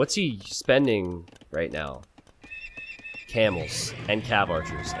 What's he spending right now? Camels and cav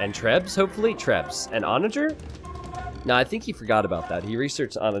archers and trebs, hopefully. Trebs and onager. No, I think he forgot about that. He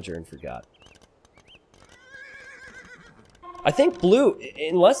researched onager and forgot. I think Blue,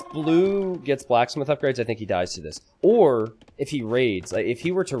 unless Blue gets blacksmith upgrades, I think he dies to this. Or if he raids, like if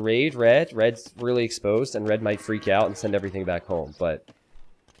he were to raid Red, Red's really exposed and Red might freak out and send everything back home. But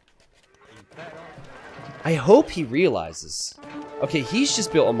I hope he realizes. Okay, he's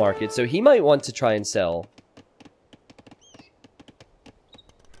just built a market, so he might want to try and sell.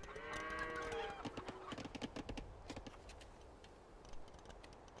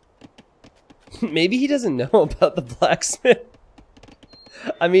 Maybe he doesn't know about the blacksmith.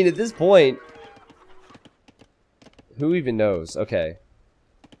 I mean, at this point, who even knows? Okay.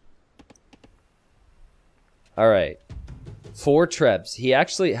 Alright. 4 trebs. He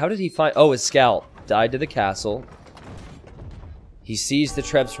actually, how did he find, oh, his scout died to the castle. He sees the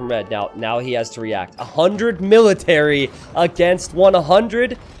trebs from Red. Now he has to react. 100 military against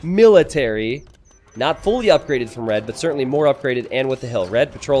 100 military. Not fully upgraded from Red, but certainly more upgraded and with the hill.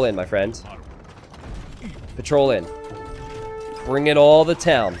 Red, patrol in, my friend. Patrol in. Bring it all to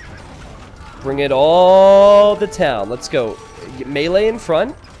town. Bring it all to town. Let's go. Melee in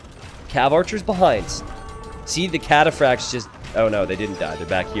front. Cav archers behind. See, the cataphracts just... Oh no, they didn't die. They're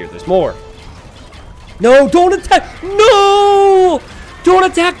back here. There's more. No, don't attack. No! Don't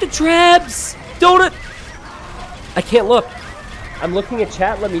attack the Trebs. Don't. I can't look. I'm looking at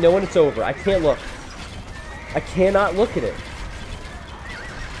chat. Let me know when it's over. I can't look. I cannot look at it.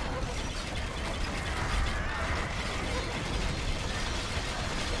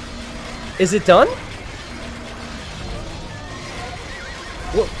 Is it done?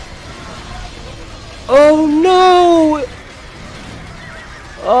 What? Oh no!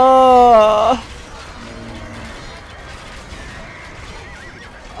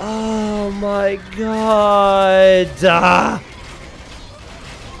 Oh my god!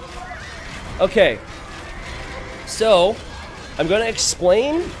 Okay, so I'm gonna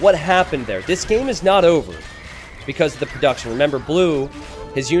explain what happened there. This game is not over because of the production. Remember, Blue,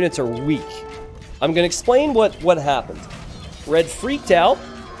 his units are weak. I'm gonna explain what happened. Red freaked out,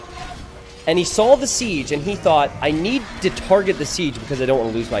 and he saw the siege, and he thought, I need to target the siege because I don't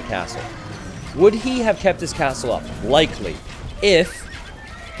want to lose my castle. Would he have kept his castle up? Likely. If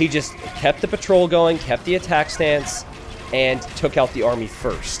he just kept the patrol going, kept the attack stance, and took out the army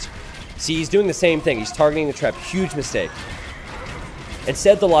first. See, he's doing the same thing. He's targeting the trap. Huge mistake.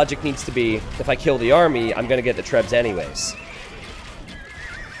 Instead, the logic needs to be, if I kill the army, I'm going to get the trebs anyways.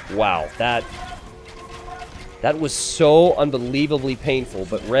 Wow, that was so unbelievably painful,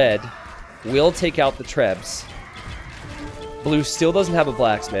 but Red will take out the trebs. Blue still doesn't have a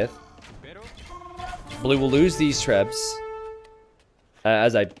blacksmith. Blue will lose these trebs,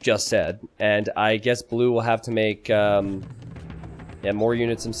 as I just said, and I guess Blue will have to make more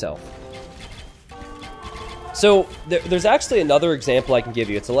units himself. So there's actually another example I can give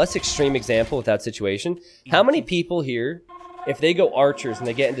you. It's a less extreme example with that situation. How many people here, if they go archers and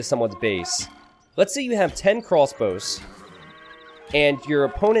they get into someone's base, let's say you have 10 crossbows, and your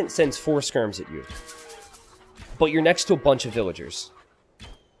opponent sends 4 skirms at you, but you're next to a bunch of villagers.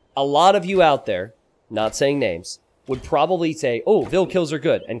 A lot of you out there, not saying names, would probably say, oh, vill kills are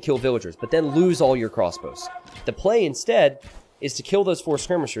good, and kill villagers, but then lose all your crossbows. The play instead is to kill those 4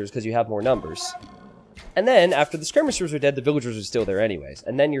 skirmishers because you have more numbers. And then, after the skirmishers are dead, the villagers are still there anyways.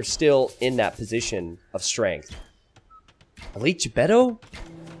 And then you're still in that position of strength. Elite Geppetto?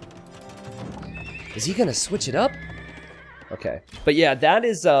 Is he gonna switch it up? Okay. But yeah, that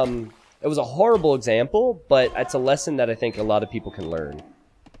is, it was a horrible example, but it's a lesson that I think a lot of people can learn.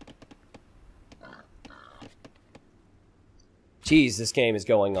 Jeez, this game is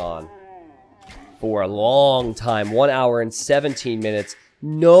going on for a long time. 1 hour and 17 minutes.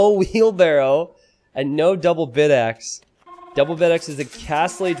 No wheelbarrow. And no double bit axe. Double bit axe is a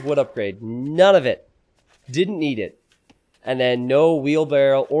castle age wood upgrade. None of it. Didn't need it. And then no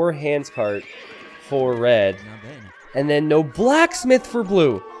wheelbarrow or hands cart for Red. And then no blacksmith for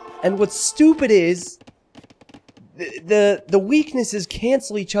Blue. And what's stupid is the weaknesses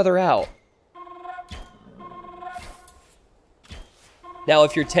cancel each other out. Now,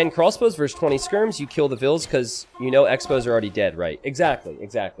 if you're 10 crossbows versus 20 skirms, you kill the vills because you know expos are already dead, right? Exactly,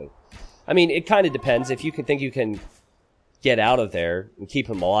 exactly. I mean, it kind of depends. If you can think you can get out of there and keep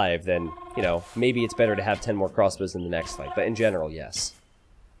him alive, then, you know, maybe it's better to have 10 more crossbows in the next fight. But in general, yes.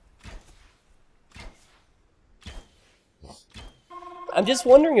 I'm just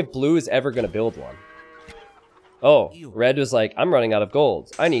wondering if Blue is ever going to build one. Oh, Red was like, I'm running out of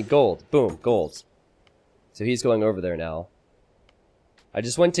gold. I need gold. Boom, gold. So he's going over there now. I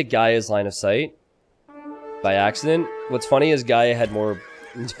just went to Gaia's line of sight by accident. What's funny is Gaia had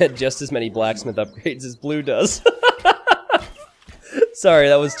just as many blacksmith upgrades as Blue does. Sorry,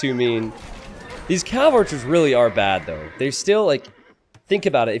 that was too mean. These cav archers really are bad, though. They're still, like, think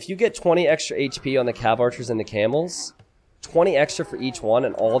about it. If you get 20 extra HP on the cav archers and the camels, 20 extra for each one,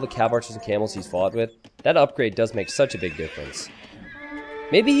 and all the cav archers and camels he's fought with, that upgrade does make such a big difference.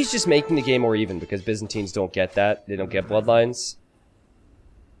 Maybe he's just making the game more even, because Byzantines don't get that. They don't get bloodlines.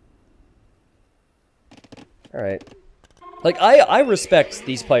 Alright. Like, I respect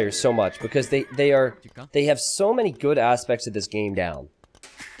these players so much because they have so many good aspects of this game down.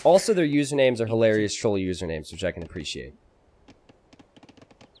 Also, their usernames are hilarious troll usernames, which I can appreciate.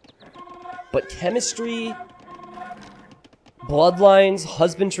 But chemistry, bloodlines,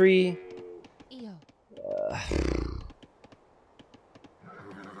 husbandry...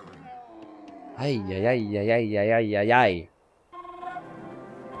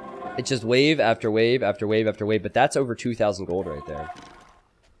 It's just wave after wave after wave after wave, but that's over 2,000 gold right there.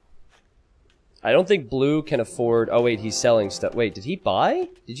 I don't think Blue can afford... Oh, wait, he's selling stuff. Wait, did he buy?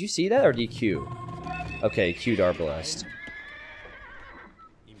 Did you see that, or did he queue? Okay, queued Arbalest.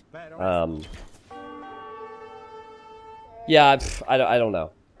 Yeah, I don't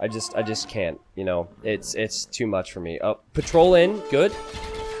know. I just can't, you know. It's too much for me. Oh, patrol in, good.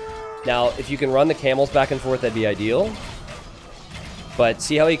 Now, if you can run the camels back and forth, that'd be ideal. But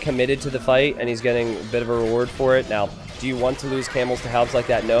see how he committed to the fight, and he's getting a bit of a reward for it? Now, do you want to lose camels to halves like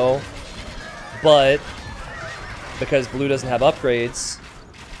that? No. But, because blue doesn't have upgrades,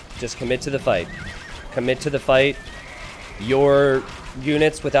 just commit to the fight. Commit to the fight. Your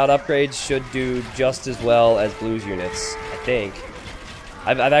units without upgrades should do just as well as blue's units, I think.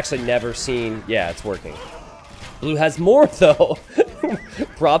 I've actually never seen... Yeah, it's working. Blue has more, though.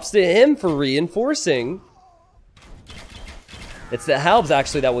 Props to him for reinforcing. It's the halves,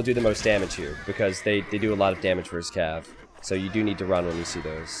 actually, that will do the most damage here, because they do a lot of damage versus cav. So you do need to run when you see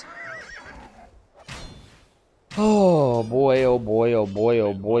those. Oh, boy, oh, boy, oh, boy,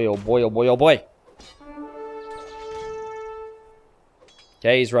 oh, boy, oh, boy, oh, boy, oh, boy.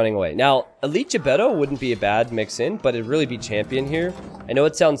 Okay, he's running away. Now, Elite Gebetto wouldn't be a bad mix-in, but it'd really be Champion here. I know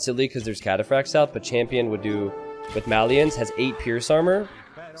it sounds silly because there's Cataphracts out, but Champion would do, with Malians, has 8 Pierce Armor.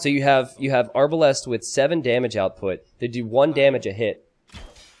 So you have Arbalest with 7 damage output. They do 1 damage a hit.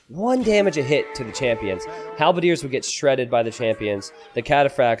 1 damage a hit to the Champions. Halberdiers would get shredded by the Champions. The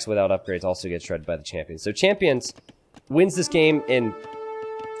Cataphracts without upgrades also get shredded by the Champions. So Champions wins this game in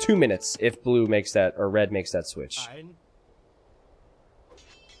 2 minutes if blue makes that, or red makes that switch.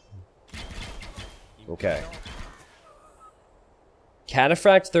 Okay.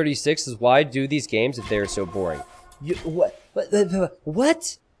 Cataphract 36 is why do these games if they are so boring?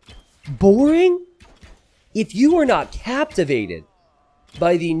 What? Boring? If you are not captivated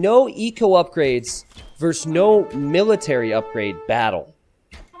by the no eco upgrades versus no military upgrade battle,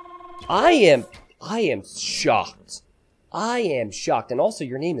 I am shocked. I am shocked. And also,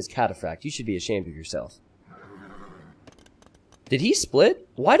 your name is Cataphract. You should be ashamed of yourself. Did he split?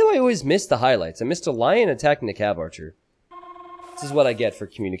 Why do I always miss the highlights? I missed a lion attacking the cav archer. This is what I get for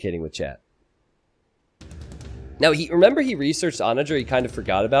communicating with chat. Now, remember he researched Onager, he kind of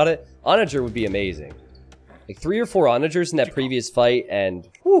forgot about it? Onager would be amazing. Like 3 or 4 Onagers in that previous fight, and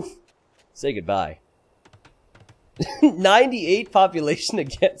whew, say goodbye. 98 population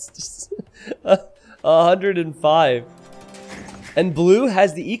against 105. And blue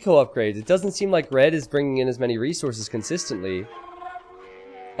has the eco upgrades. It doesn't seem like red is bringing in as many resources consistently.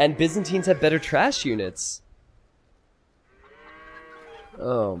 And Byzantines have better trash units.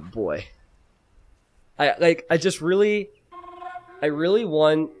 Oh boy. I really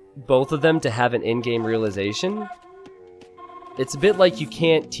want both of them to have an in-game realization. It's a bit like you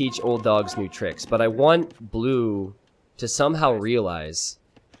can't teach old dogs new tricks, but I want blue to somehow realize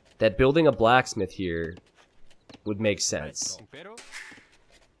that building a blacksmith here would make sense.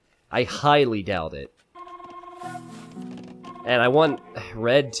 I highly doubt it. And I want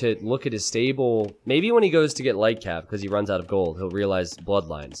red to look at his stable. Maybe when he goes to get light cap, because he runs out of gold, he'll realize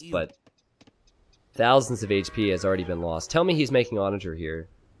bloodlines. But thousands of HP has already been lost. Tell me he's making Onager here.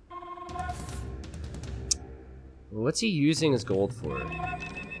 What's he using his gold for?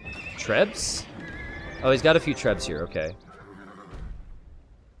 Trebs? Oh, he's got a few Trebs here. Okay.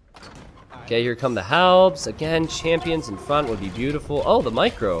 Okay, here come the Halbs. Again, champions in front would be beautiful. Oh, the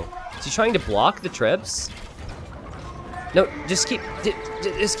micro. Is he trying to block the Trebs? No, just keep...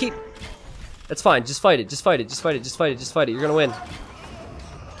 Just keep... That's fine. Just fight it. Just fight it. Just fight it. Just fight it. Just fight it. You're gonna win.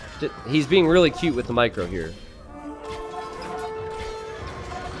 He's being really cute with the micro here.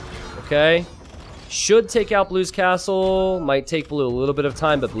 Okay. Should take out blue's castle. Might take blue a little bit of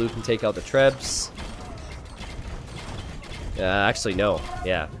time, but blue can take out the Trebs. Actually, no.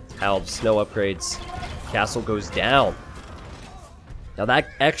 Yeah. Halbs, no upgrades. Castle goes down. Now that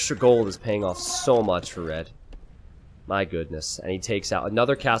extra gold is paying off so much for red. My goodness. And he takes out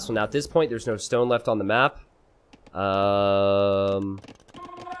another castle. Now at this point, there's no stone left on the map. Oh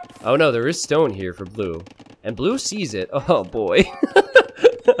no, there is stone here for blue. And blue sees it. Oh boy.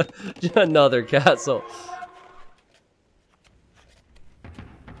 Another castle.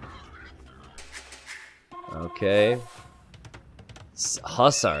 Okay.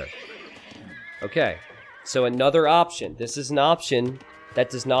 Hussar. Okay. So another option. This is an option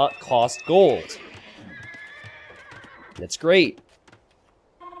that does not cost gold. That's great.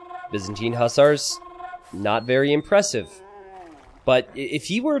 Byzantine Hussars, not very impressive. But if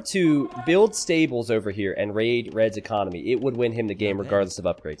he were to build stables over here and raid Red's economy, it would win him the game regardless of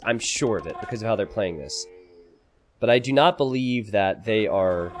upgrades. I'm sure of it because of how they're playing this. But I do not believe that they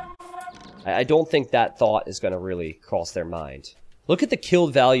are... I don't think that thought is going to really cross their mind. Look at the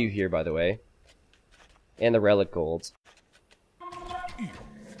killed value here, by the way. And the relic gold.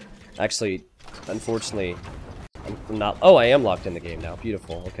 Actually, unfortunately, I'm not... Oh, I am locked in the game now.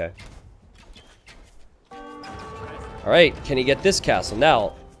 Beautiful. Okay. Alright, can he get this castle?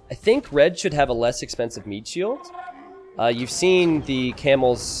 Now, I think red should have a less expensive meat shield. You've seen the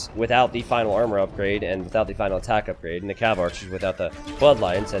camels without the final armor upgrade and without the final attack upgrade, and the cav archers without the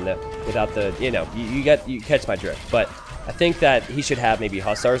bloodlines and without the, you know, you catch my drift. But I think that he should have maybe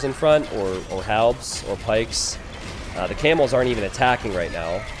hussars in front or halbs or pikes. The camels aren't even attacking right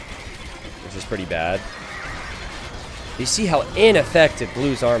now, which is pretty bad. You see how ineffective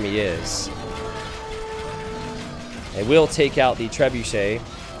Blue's army is. They will take out the trebuchet,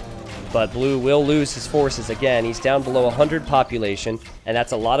 but Blue will lose his forces again. He's down below 100 population, and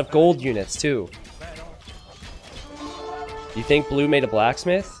that's a lot of gold units too. You think Blue made a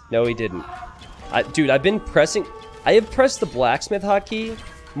blacksmith? No, he didn't. Dude, I have pressed the blacksmith hotkey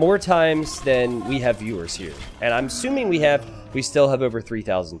more times than we have viewers here. And I'm assuming we still have over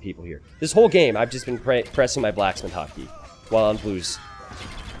 3,000 people here. This whole game, I've just been pressing my blacksmith hotkey while on Blues.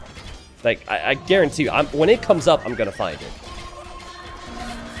 Like, I guarantee you, when it comes up, I'm gonna find it.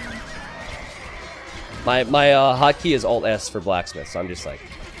 My hotkey is Alt S for blacksmith, so I'm just like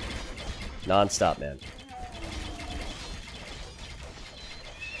non-stop, man.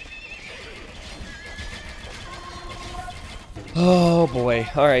 Oh boy.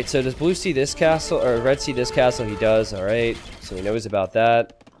 Alright, so does Blue see this castle, or Red see this castle? He does, alright. So he knows about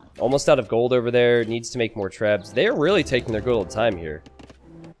that. Almost out of gold over there, needs to make more trebs. They're really taking their good old time here.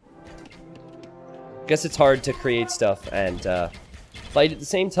 Guess it's hard to create stuff and fight at the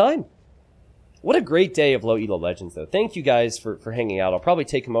same time. What a great day of Low Elo Legends, though. Thank you guys for hanging out. I'll probably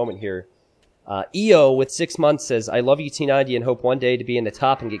take a moment here. EO with 6 months says, I love you T90 and hope one day to be in the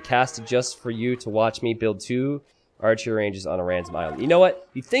top and get casted just for you to watch me build 2 archery ranges on a random island. You know what?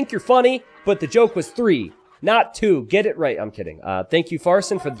 You think you're funny, but the joke was 3, not 2. Get it right. I'm kidding. Thank you,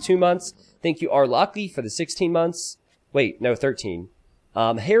 Farson, for the 2 months. Thank you, R. Lockley, for the 16 months. Wait, no, 13.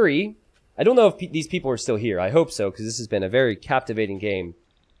 Harry, I don't know if these people are still here. I hope so, because this has been a very captivating game.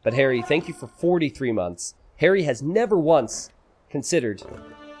 But Harry, thank you for 43 months. Harry has never once considered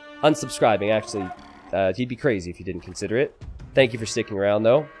unsubscribing. Actually, he'd be crazy if he didn't consider it. Thank you for sticking around,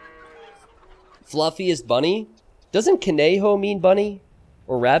 though. Fluffiest bunny? Doesn't Conejo mean bunny?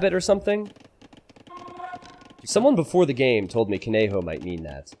 Or rabbit or something? Someone before the game told me Conejo might mean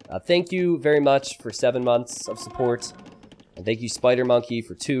that. Thank you very much for 7 months of support. And thank you, Spider Monkey,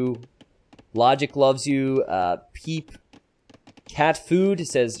 for 2. Logic loves you. Peep. Cat food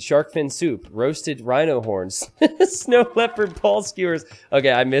says shark fin soup. Roasted rhino horns. Snow leopard ball skewers.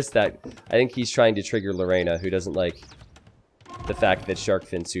 Okay, I missed that. I think he's trying to trigger Lorena, who doesn't like the fact that shark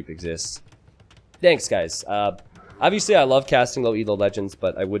fin soup exists. Thanks, guys. Obviously, I love casting Low Elo Legends,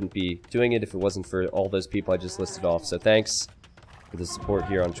 but I wouldn't be doing it if it wasn't for all those people I just listed off. So thanks for the support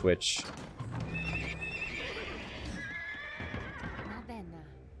here on Twitch.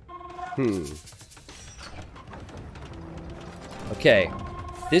 Okay.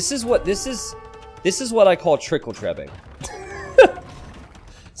 This is what I call trickle trebbing.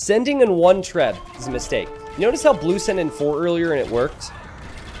 Sending in 1 treb is a mistake. You notice how Blue sent in 4 earlier and it worked?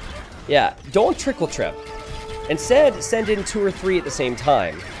 Yeah, don't trickle treb. Instead, send in 2 or 3 at the same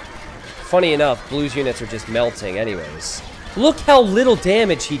time. Funny enough, Blue's units are just melting anyways. Look how little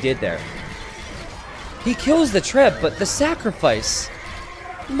damage he did there. He kills the treb, but the sacrifice...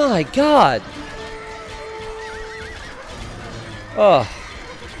 My god! Oh.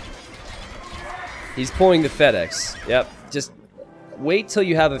 He's pulling the FedEx. Yep, just wait till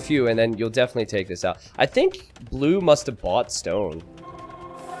you have a few and then you'll definitely take this out. I think Blue must have bought stone.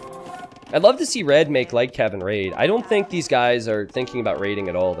 I'd love to see Red make Light Cabin raid. I don't think these guys are thinking about raiding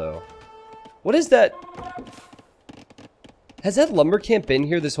at all, though. What is that? Has that lumber camp been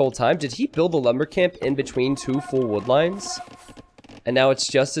here this whole time? Did he build a lumber camp in between 2 full wood lines? And now it's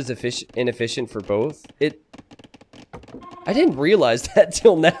just as inefficient for both? I didn't realize that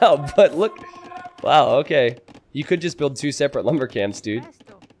till now, but look. Wow, okay. You could just build 2 separate lumber camps, dude.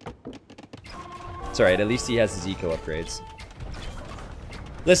 It's alright, at least he has his eco upgrades.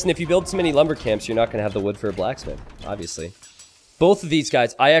 Listen, if you build too many lumber camps, you're not going to have the wood for a blacksmith, obviously. Both of these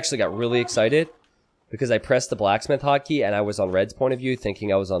guys, I actually got really excited because I pressed the blacksmith hotkey and I was on Red's point of view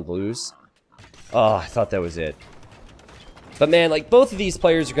thinking I was on Blue's. Oh, I thought that was it. But man, like, both of these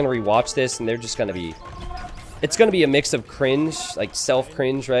players are going to rewatch this and they're just going to be... It's going to be a mix of cringe, like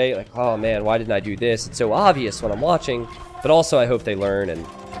self-cringe, right? Like, oh man, why didn't I do this? It's so obvious when I'm watching. But also, I hope they learn, and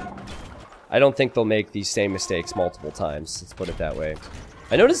I don't think they'll make these same mistakes multiple times. Let's put it that way.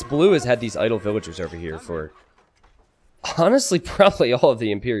 I noticed Blue has had these idle villagers over here for, honestly, probably all of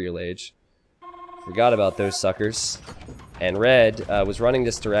the Imperial Age. Forgot about those suckers. And Red was running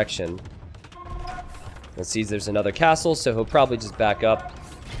this direction. And sees there's another castle, so he'll probably just back up.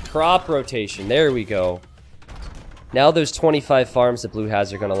 Crop rotation, there we go. Now those 25 farms that Blue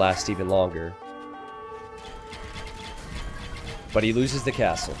has are going to last even longer. But he loses the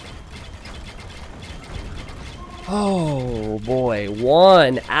castle. Oh, boy.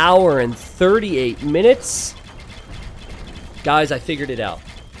 1 hour and 38 minutes. Guys, I figured it out.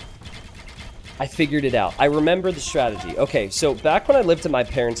 I figured it out. I remember the strategy. Okay, so back when I lived at my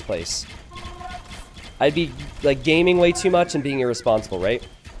parents' place, I'd be, like, gaming way too much and being irresponsible, right?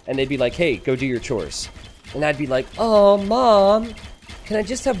 And they'd be like, hey, go do your chores. And I'd be like, oh, Mom, can I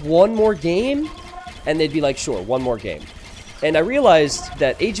just have one more game? And they'd be like, sure, one more game. And I realized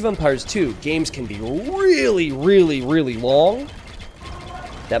that Age of Empires 2 games can be really, really, really long.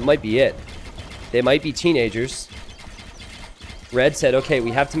 That might be it. They might be teenagers. Red said, okay,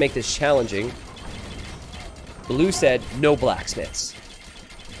 we have to make this challenging. Blue said, no blacksmiths.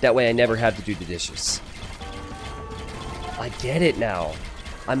 That way I never have to do the dishes. I get it now.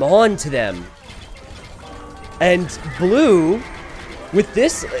 I'm on to them. And Blue, with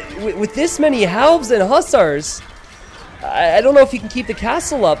this many halves and hussars, I don't know if he can keep the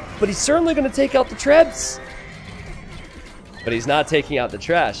castle up, but he's certainly going to take out the trebs. But he's not taking out the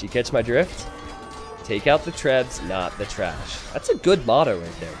trash. You catch my drift? Take out the trebs, not the trash. That's a good motto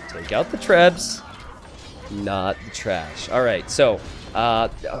right there. Take out the trebs, not the trash. All right, so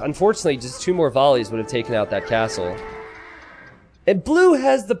unfortunately, just 2 more volleys would have taken out that castle. And Blue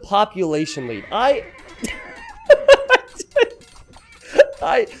has the population lead.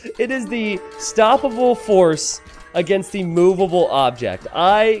 It is the stoppable force against the movable object.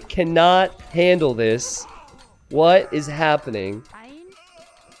 I cannot handle this. What is happening?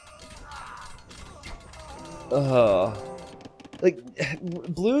 Like,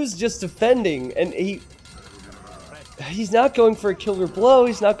 Blue's just defending, and he's not going for a killer blow.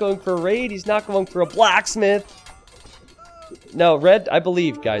 He's not going for a raid. He's not going for a blacksmith. No, Red, I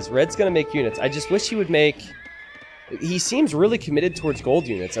believe, guys. Red's gonna make units. I just wish he would make... He seems really committed towards gold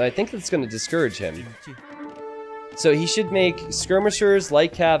units, and I think that's gonna discourage him. So he should make skirmishers,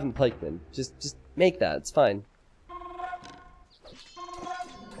 light cav, and pikemen. Just make that. It's fine.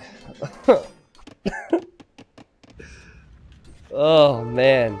 Oh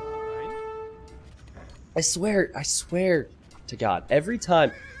man. I swear to God, every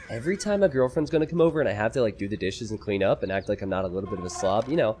time my girlfriend's gonna come over and I have to like do the dishes and clean up and act like I'm not a little bit of a slob,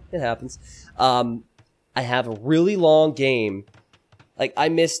 you know, it happens. I have a really long game. Like, I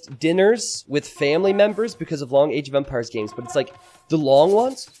missed dinners with family members because of long Age of Empires games, but it's like, the long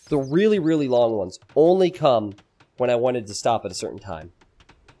ones, the really, really long ones, only come when I wanted to stop at a certain time.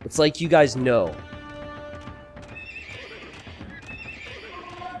 It's like you guys know.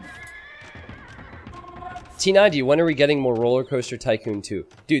 T90, when are we getting more Roller Coaster Tycoon 2?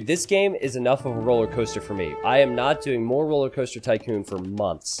 Dude, this game is enough of a roller coaster for me. I am not doing more Roller Coaster Tycoon for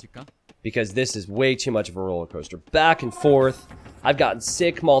months. Because this is way too much of a roller coaster. Back and forth. I've gotten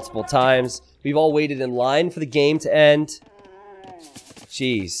sick multiple times. We've all waited in line for the game to end.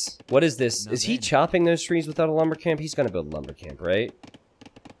 Jeez. What is this? Is he chopping those trees without a lumber camp? He's gonna build a lumber camp, right?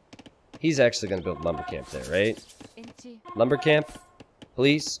 He's actually gonna build a lumber camp there, right? Lumber camp?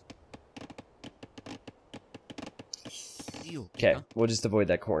 Please? Okay, we'll just avoid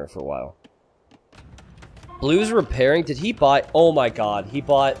that corner for a while. Blue's repairing. Did he buy... Oh my god,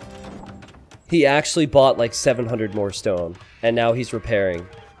 he actually bought like 700 more stone. And now he's repairing.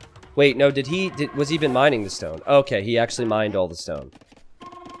 Wait, no, was he been mining the stone? Okay, he actually mined all the stone.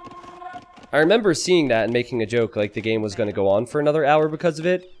 I remember seeing that and making a joke like the game was going to go on for another hour because of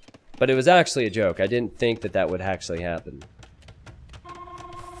it. But it was actually a joke. I didn't think that would actually happen.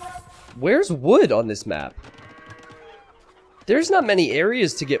 Where's wood on this map? There's not many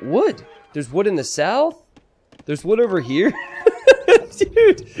areas to get wood. There's wood in the south. There's wood over here.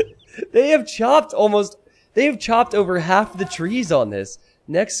 Dude, they have chopped over half the trees on this.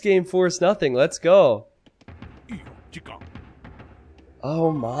 Next game, force nothing. Let's go.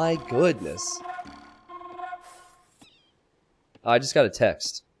 Oh my goodness. I just got a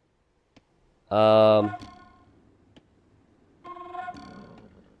text.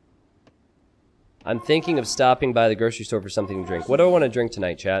 I'm thinking of stopping by the grocery store for something to drink. What do I want to drink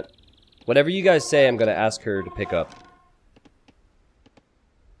tonight, chat? Whatever you guys say, I'm going to ask her to pick up.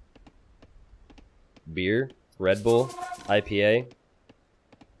 Beer, Red Bull, IPA,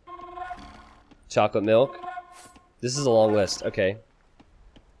 chocolate milk. This is a long list. Okay.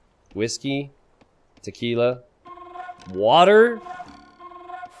 Whiskey, tequila, water,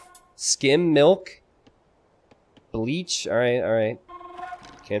 skim milk, bleach. All right, all right.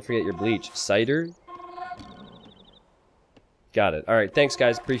 Can't forget your bleach. Cider. Got it. All right, thanks,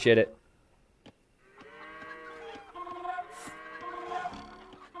 guys. Appreciate it.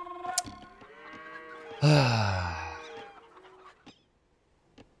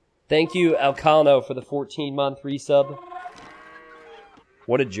 Thank you, Alcano, for the 14-month resub.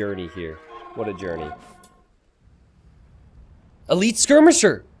 What a journey here. What a journey. Elite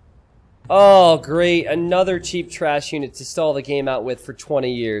Skirmisher! Oh, great. Another cheap trash unit to stall the game out with for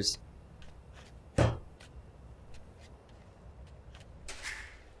 20 years.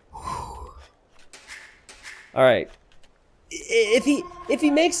 Alright. If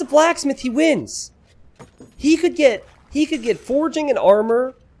he makes a blacksmith, he wins. He could get forging and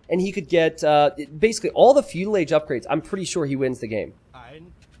armor, and he could get basically all the feudal age upgrades. I'm pretty sure he wins the game.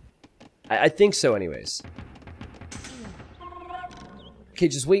 I think so anyways. Okay,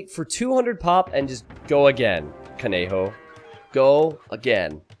 just wait for 200 pop and just go again, Kaneho. Go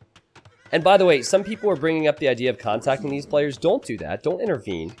again. And by the way, some people are bringing up the idea of contacting these players. Don't do that. Don't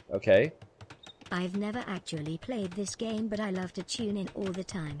intervene, okay? I've never actually played this game, but I love to tune in all the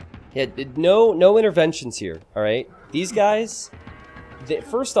time. Yeah, no interventions here, alright? These guys,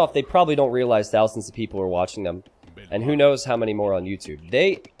 first off, they probably don't realize thousands of people are watching them. And who knows how many more on YouTube.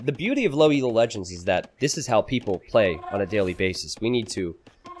 The beauty of Low Elo Legends is that this is how people play on a daily basis. We need to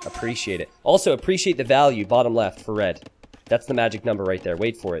appreciate it. Also, appreciate the value, bottom left, for red. That's the magic number right there.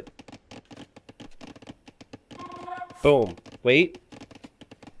 Wait for it. Boom. Wait.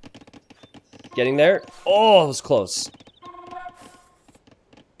 Getting there. Oh, it was close.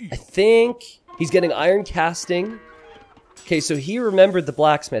 I think he's getting iron casting. Okay, so he remembered the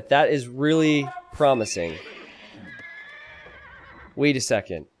blacksmith. That is really promising. Wait a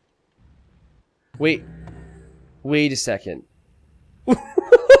second. Wait a second.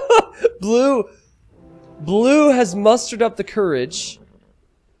 Blue has mustered up the courage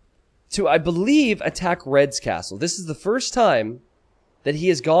to, I believe, attack Red's castle. This is the first time that he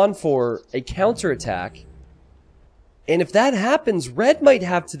has gone for a counterattack. And if that happens, Red might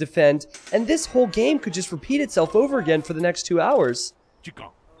have to defend, and this whole game could just repeat itself over again for the next 2 hours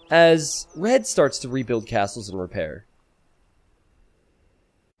as Red starts to rebuild castles and repair.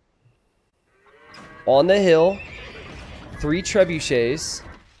 On the hill, 3 trebuchets.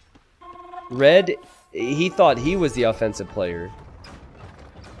 Red, he thought he was the offensive player.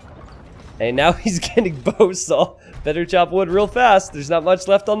 And now he's getting bow saw. Better chop wood real fast. There's not much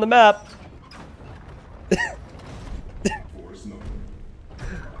left on the map.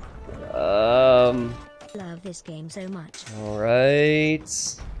 Love this game so much.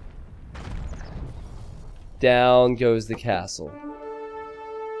 Alright. Down goes the castle.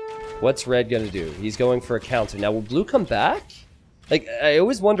 What's Red gonna do? He's going for a counter. Now, will Blue come back? Like, I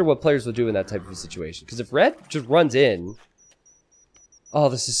always wonder what players will do in that type of a situation. Because if Red just runs in... Oh,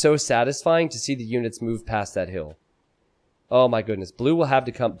 this is so satisfying to see the units move past that hill. Oh my goodness. Blue will have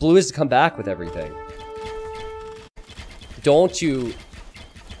to come... Blue is to come back with everything. Don't you...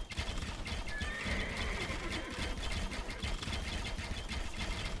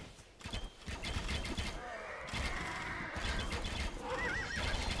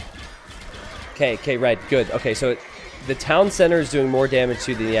 Okay, Red, good. Okay, so the town center is doing more damage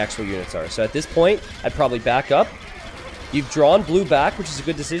to you than the actual units are. So at this point, I'd probably back up. You've drawn Blue back, which is a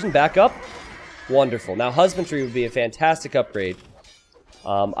good decision. Back up. Wonderful. Now, Husbandry would be a fantastic upgrade.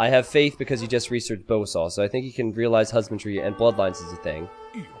 I have faith because he just researched Bowsaw, so I think he can realize Husbandry and Bloodlines is a thing.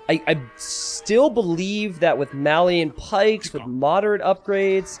 I still believe that with Malian Pikes, with moderate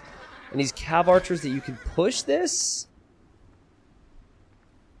upgrades, and these Cav Archers that you can push this?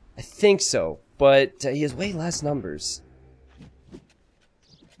 I think so. But he has way less numbers.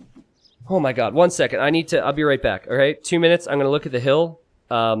 Oh my god, 1 second. I'll be right back, alright? 2 minutes, I'm gonna look at the hill.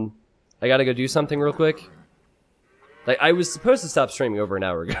 I gotta go do something real quick. Like, I was supposed to stop streaming over an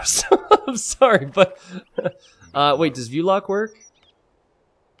hour ago, so I'm sorry, but... wait, does view lock work?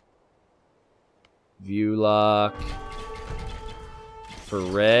 View lock... For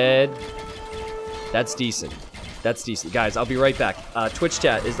Red... That's decent. That's decent. Guys, I'll be right back. Twitch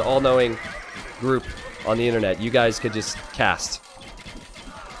chat is the all-knowing... group on the internet. You guys could just cast.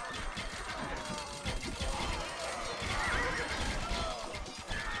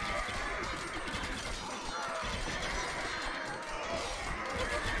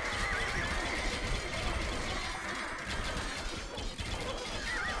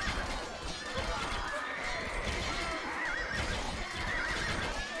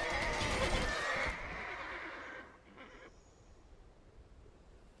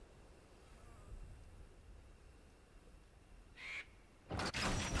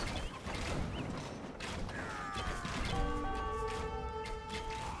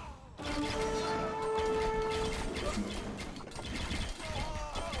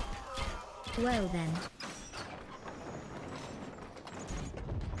 Well then.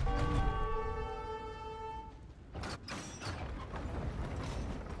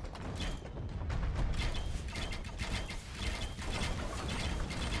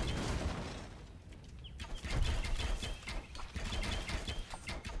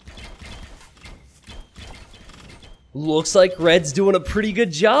 Looks like Red's doing a pretty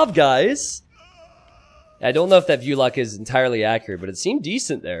good job, guys. I don't know if that view lock is entirely accurate, but it seemed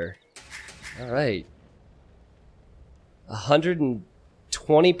decent there. Alright.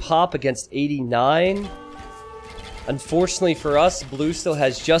 120 pop against 89. Unfortunately for us, Blue still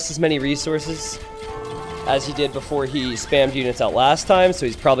has just as many resources as he did before he spammed units out last time, so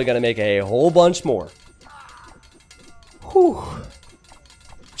he's probably going to make a whole bunch more. Whew.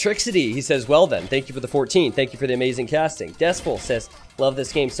 Trixity, he says, well then, thank you for the 14. Thank you for the amazing casting. Desful says, love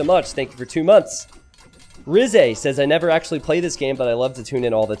this game so much. Thank you for 2 months. Rize says, I never actually play this game, but I love to tune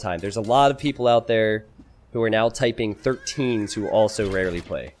in all the time. There's a lot of people out there who are now typing 13s who also rarely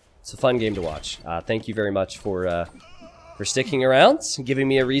play. It's a fun game to watch. Thank you very much for sticking around and giving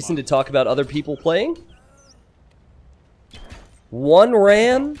me a reason to talk about other people playing. 1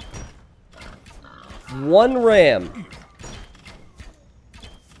 ram. 1 ram.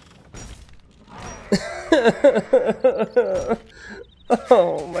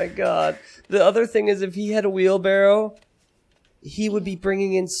 Oh my god. The other thing is, if he had a wheelbarrow, he would be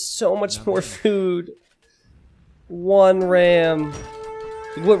bringing in so much more food. 1 ram.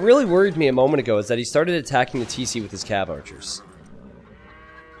 What really worried me a moment ago is that he started attacking the TC with his cav archers.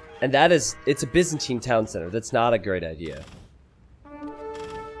 And that is, it's a Byzantine town center. That's not a great idea.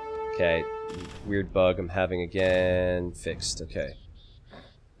 Okay, weird bug I'm having again. Fixed, okay.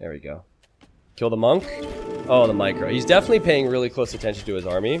 There we go. Kill the monk. Oh, the micro. He's definitely paying really close attention to his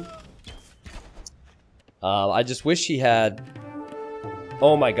army. I just wish he had...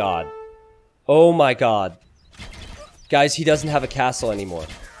 Oh my god. Oh my god. Guys, he doesn't have a castle anymore.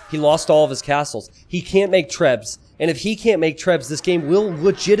 He lost all of his castles. He can't make trebs. And if he can't make trebs, this game will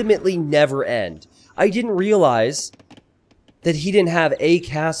legitimately never end. I didn't realize that he didn't have a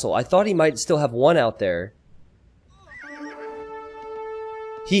castle. I thought he might still have one out there.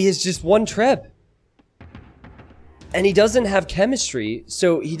 He has just 1 treb. And he doesn't have chemistry,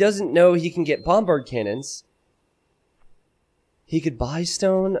 so he doesn't know he can get bombard cannons. He could buy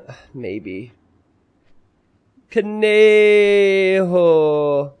stone? Maybe. Conejo.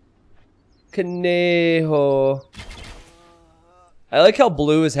 Conejo. I like how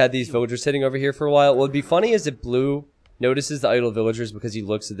Blue has had these villagers sitting over here for a while. What would be funny is if Blue notices the idle villagers because he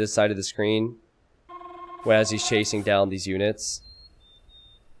looks at this side of the screen as he's chasing down these units.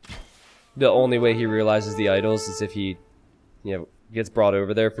 The only way he realizes the idols is if he, you know, gets brought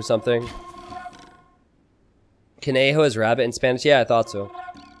over there for something. Conejo is rabbit in Spanish? Yeah, I thought so.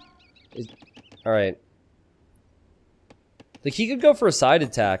 Alright. Like, he could go for a side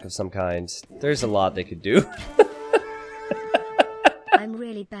attack of some kind. There's a lot they could do. I'm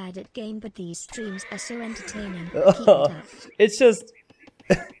really bad at game, but these streams are so entertaining. Keep it up. It's just...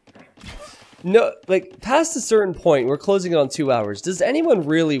 No, like, past a certain point, we're closing it on 2 hours. Does anyone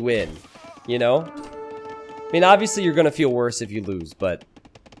really win? You know? I mean, obviously you're gonna feel worse if you lose, but...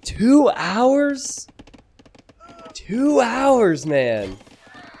 2 hours? 2 hours, man.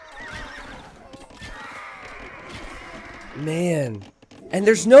 Man. And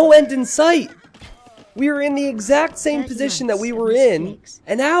there's no end in sight. We were in the exact same position that we were in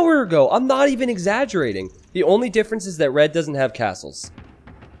an hour ago. I'm not even exaggerating. The only difference is that Red doesn't have castles.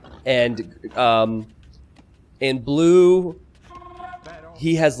 And, in Blue,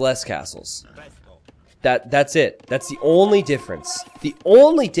 he has less castles. That's it. That's the only difference. The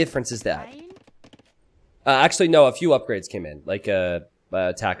only difference is that. Actually, no, a few upgrades came in. Like a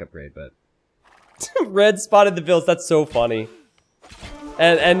attack upgrade, but... Red spotted the bills. That's so funny.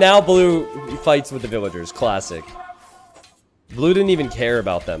 And now Blue fights with the villagers. Classic. Blue didn't even care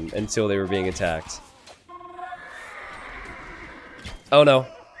about them until they were being attacked. Oh no.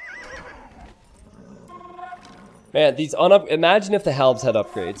 Man, these imagine if the Halbs had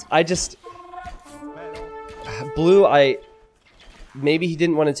upgrades. I just... Blue, maybe he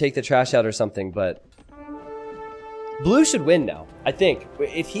didn't want to take the trash out or something, but... Blue should win now, I think.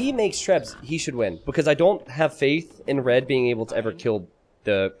 If he makes trebs, he should win. Because I don't have faith in Red being able to ever kill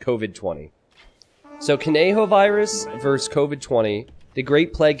the COVID-20. So, Conejo virus versus COVID-20. The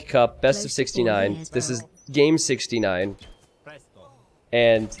Great Plague Cup, best of 69. This is game 69.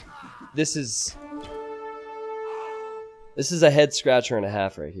 And this is a head scratcher and a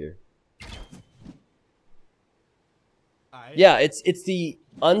half right here. Yeah, it's the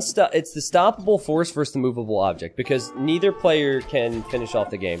stoppable force versus the movable object, because neither player can finish off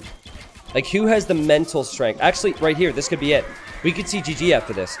the game. Like, who has the mental strength? Actually, right here, this could be it. We could see GG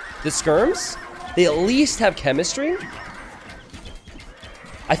after this. The skirms, they at least have chemistry.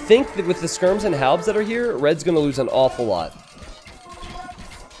 I think that with the skirms and halbs that are here, Red's gonna lose an awful lot.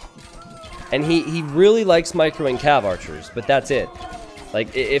 And he really likes micro and cav archers, but that's it.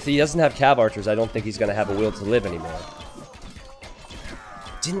 Like, if he doesn't have cav archers, I don't think he's gonna have a will to live anymore.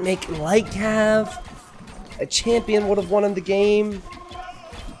 Didn't make light cav. A champion would have won him the game.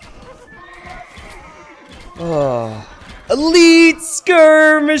 Oh. Elite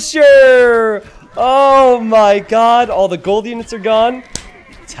skirmisher! Oh my god, all the gold units are gone.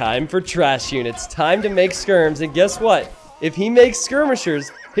 Time for trash units. Time to make skirms. And guess what? If he makes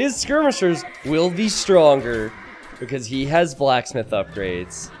skirmishers, his skirmishers will be stronger. Because he has blacksmith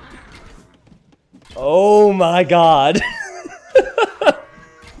upgrades. Oh my god.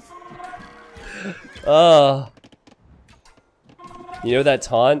 You know that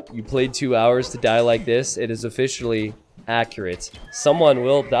taunt? You played 2 hours to die like this? It is officially accurate. Someone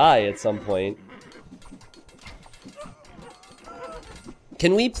will die at some point.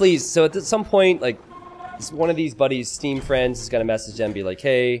 Can we please, so at some point, like, one of these buddies, Steam friends, is gonna message them and be like,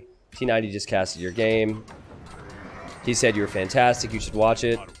 hey, T90 just casted your game. He said you were fantastic, you should watch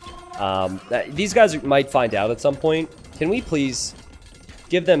it. These guys might find out at some point. Can we please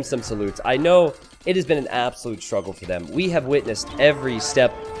give them some salutes? I know it has been an absolute struggle for them. We have witnessed every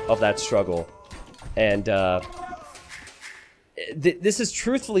step of that struggle. And this is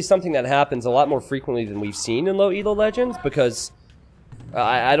truthfully something that happens a lot more frequently than we've seen in Low Elo Legends, because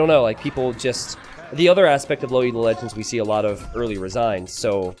I don't know, like, people just... The other aspect of Low Elo Legends, we see a lot of early resigns,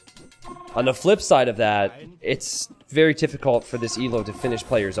 so... On the flip side of that, it's very difficult for this Elo to finish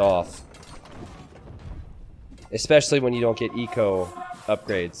players off. Especially when you don't get eco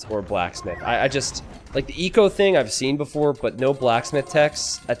upgrades or blacksmith. I just, like, the eco thing I've seen before, but no blacksmith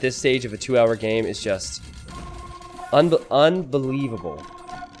techs at this stage of a 2-hour game is just unbelievable.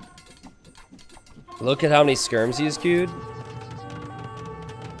 Look at how many skirms he has queued.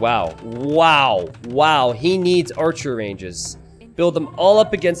 Wow. Wow. Wow. He needs archer ranges. Build them all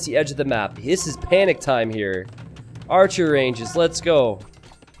up against the edge of the map. This is panic time here. Archer ranges, let's go.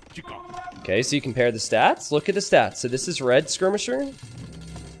 Okay, so you compare the stats. Look at the stats. So this is red skirmisher.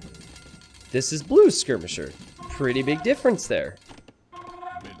 This is blue skirmisher. Pretty big difference there.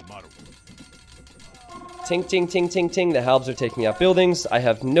 Ting, ting, ting, ting, ting. The halbs are taking out buildings. I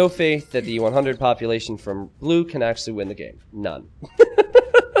have no faith that the 100 population from blue can actually win the game. None.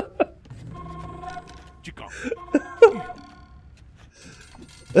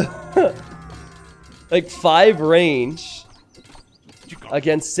 Like 5 range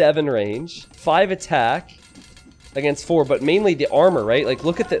against 7 range, 5 attack against 4, but mainly the armor, right? Like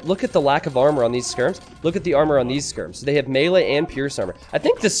look at the lack of armor on these skirms. Look at the armor on these skirms. So they have melee and pierce armor. I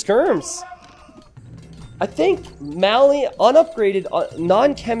think the skirms, I think Mally unupgraded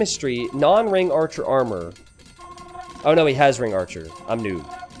non-chemistry, non-ring archer armor. Oh no, he has ring archer. I'm noob.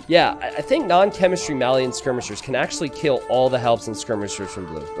 Yeah, I think non-chemistry Malian skirmishers can actually kill all the helps and skirmishers from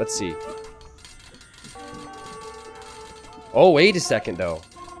blue. Let's see. Oh, wait a second, though.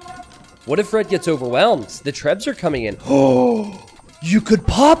 What if red gets overwhelmed? The trebs are coming in. Oh, you could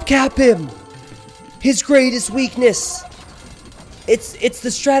pop cap him! His greatest weakness! It's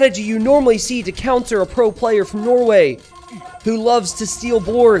the strategy you normally see to counter a pro player from Norway who loves to steal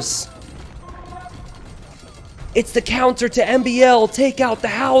boars. It's the counter to MBL. Take out the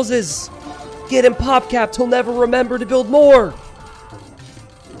houses. Get him pop capped. He'll never remember to build more.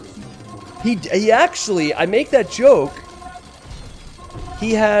 He actually, I make that joke.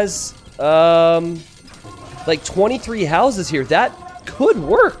 He has like 23 houses here. That could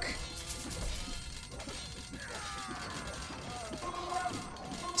work.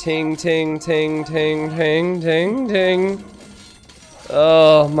 Ting, ting, ting, ting, ting, ting, ting.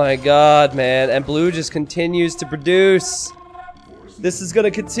 Oh my god, man. And blue just continues to produce. This is gonna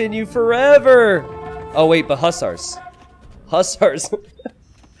continue forever. Oh wait, but hussars. Hussars.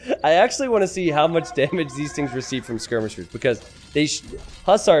 I actually want to see how much damage these things receive from skirmishers, because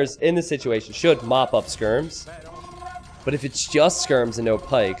hussars in this situation should mop up skirms. But if it's just skirms and no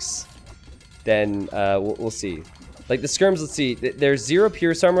pikes, then we'll see. Like the skirms, let's see. There's 0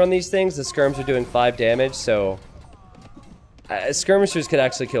 pierce armor on these things. The skirms are doing 5 damage, so... skirmishers could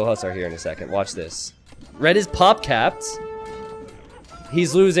actually kill Hussar here in a second. Watch this. Red is pop capped.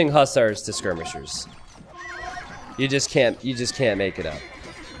 He's losing Hussars to skirmishers. You just can't make it up.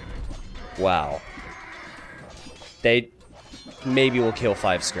 Wow. They maybe will kill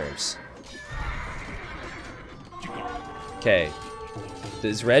 5 skirms. Okay.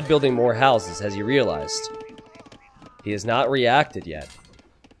 Is Red building more houses? Has he realized? He has not reacted yet.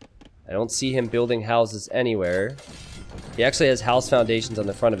 I don't see him building houses anywhere. He actually has house foundations on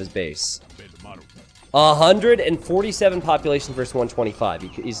the front of his base. 147 population versus 125.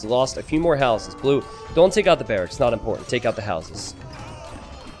 He's lost a few more houses. Blue, don't take out the barracks. Not important. Take out the houses.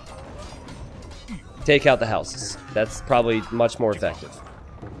 take out the houses. That's probably much more effective.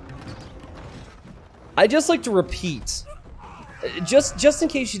 I just like to repeat, just in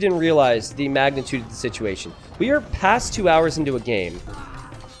case you didn't realize the magnitude of the situation. We are past 2 hours into a game,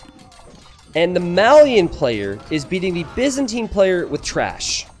 and the Malian player is beating the Byzantine player with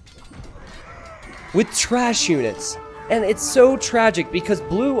trash. With trash units. And it's so tragic because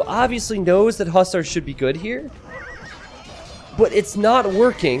Blue obviously knows that Hussars should be good here, but it's not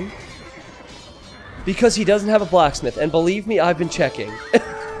working because he doesn't have a blacksmith. And believe me, I've been checking.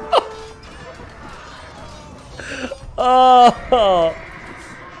 Oh.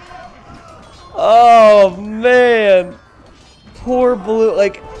 Oh, man. Poor Blue.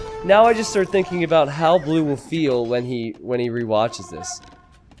 Like, now I just start thinking about how Blue will feel when he rewatches this.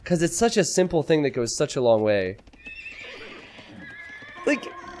 Because it's such a simple thing that goes such a long way. Like,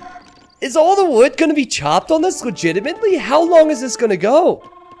 is all the wood gonna be chopped on this legitimately? How long is this gonna go?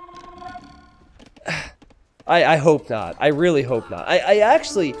 I hope not. I really hope not. I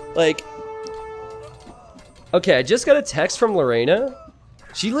actually, like... Okay, I just got a text from Lorena.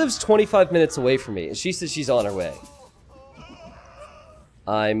 She lives 25 minutes away from me, and she says she's on her way.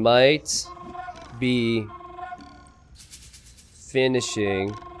 I might be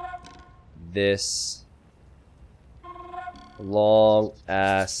finishing this long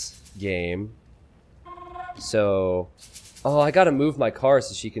ass game. So, oh, I gotta move my car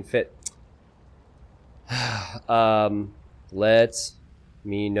so she can fit. Let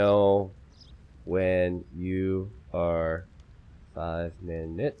me know when you are 5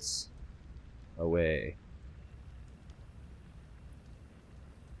 minutes away.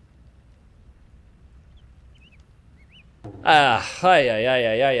 I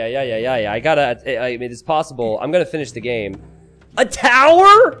gotta, I mean, it's possible. I'm gonna finish the game. A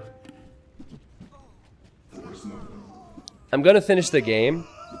tower? I'm gonna finish the game,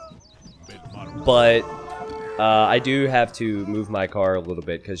 but I do have to move my car a little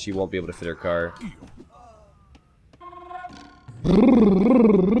bit because she won't be able to fit her car.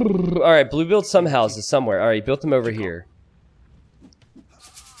 Alright, Blue built some houses somewhere. Alright, built them over here.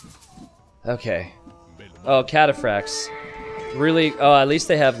 Okay. Oh, cataphracts. Really? Oh, at least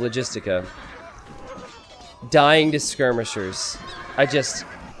they have logistica. Dying to skirmishers. I just...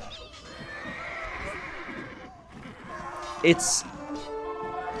 It's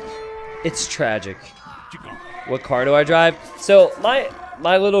tragic. What car do I drive? So,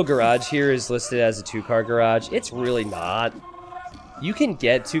 my little garage here is listed as a 2-car garage. It's really not. You can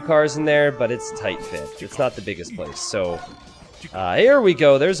get 2 cars in there, but it's tight fit. It's not the biggest place, so... here we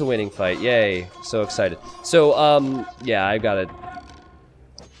go. There's a winning fight. Yay. So excited. So, yeah, I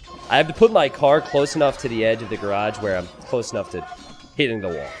have to put my car close enough to the edge of the garage where I'm close enough to hitting the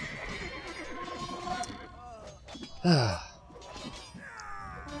wall.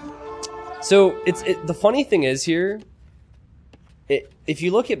 So, the funny thing is here, if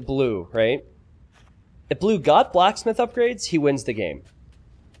you look at Blue, right? If Blue got Blacksmith upgrades, he wins the game.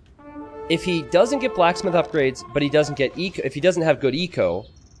 If he doesn't get Blacksmith upgrades, but he doesn't get eco, if he doesn't have good eco,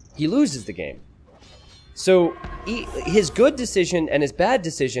 he loses the game. So, his good decision and his bad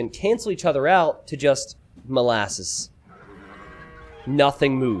decision cancel each other out to just molasses.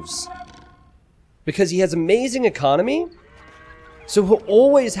 Nothing moves. Because he has amazing economy, so he'll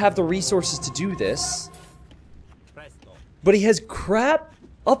always have the resources to do this. But he has crap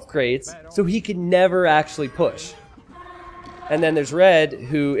upgrades, so he can never actually push. And then there's Red,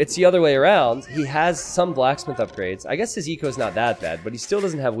 who, it's the other way around. He has some Blacksmith upgrades. I guess his eco's not that bad, but he still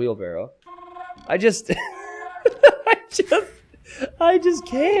doesn't have Wheelbarrow. I just... I just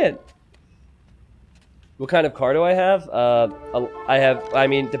can't. What kind of car do I have? I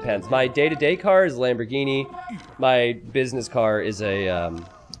mean, depends. My day-to-day car is a Lamborghini. My business car is a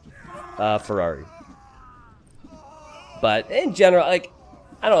Ferrari. But in general, like,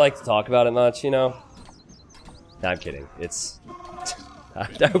 I don't like to talk about it much, you know? No, I'm kidding. It's...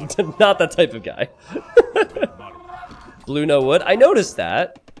 I'm not that type of guy. Blue no wood. I noticed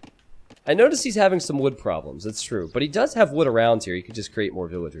that. I noticed he's having some wood problems. That's true. But he does have wood around here. He could just create more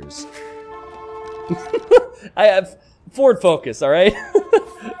villagers. I have Ford Focus, alright?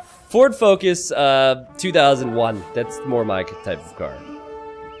 Ford Focus 2001. That's more my type of car.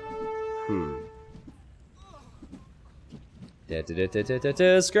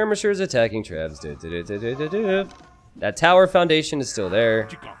 Skirmishers attacking Travs. That tower foundation is still there.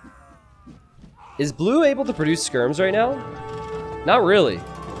 Is Blue able to produce skirms right now? Not really.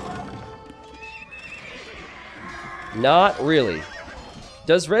 Not really.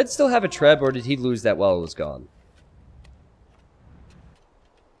 Does Red still have a Treb, or did he lose that while it was gone?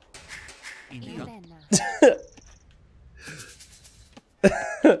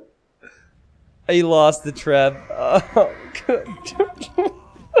 He lost the Treb. Oh, good.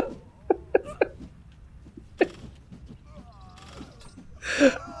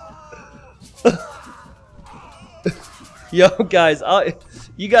 Yo, guys,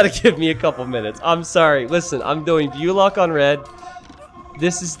 you gotta give me a couple minutes. I'm sorry. Listen, I'm doing view lock on red.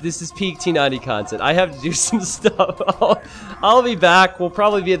 This is peak T90 content. I have to do some stuff. I'll be back. We'll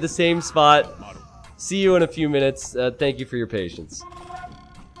probably be at the same spot. See you in a few minutes. Thank you for your patience.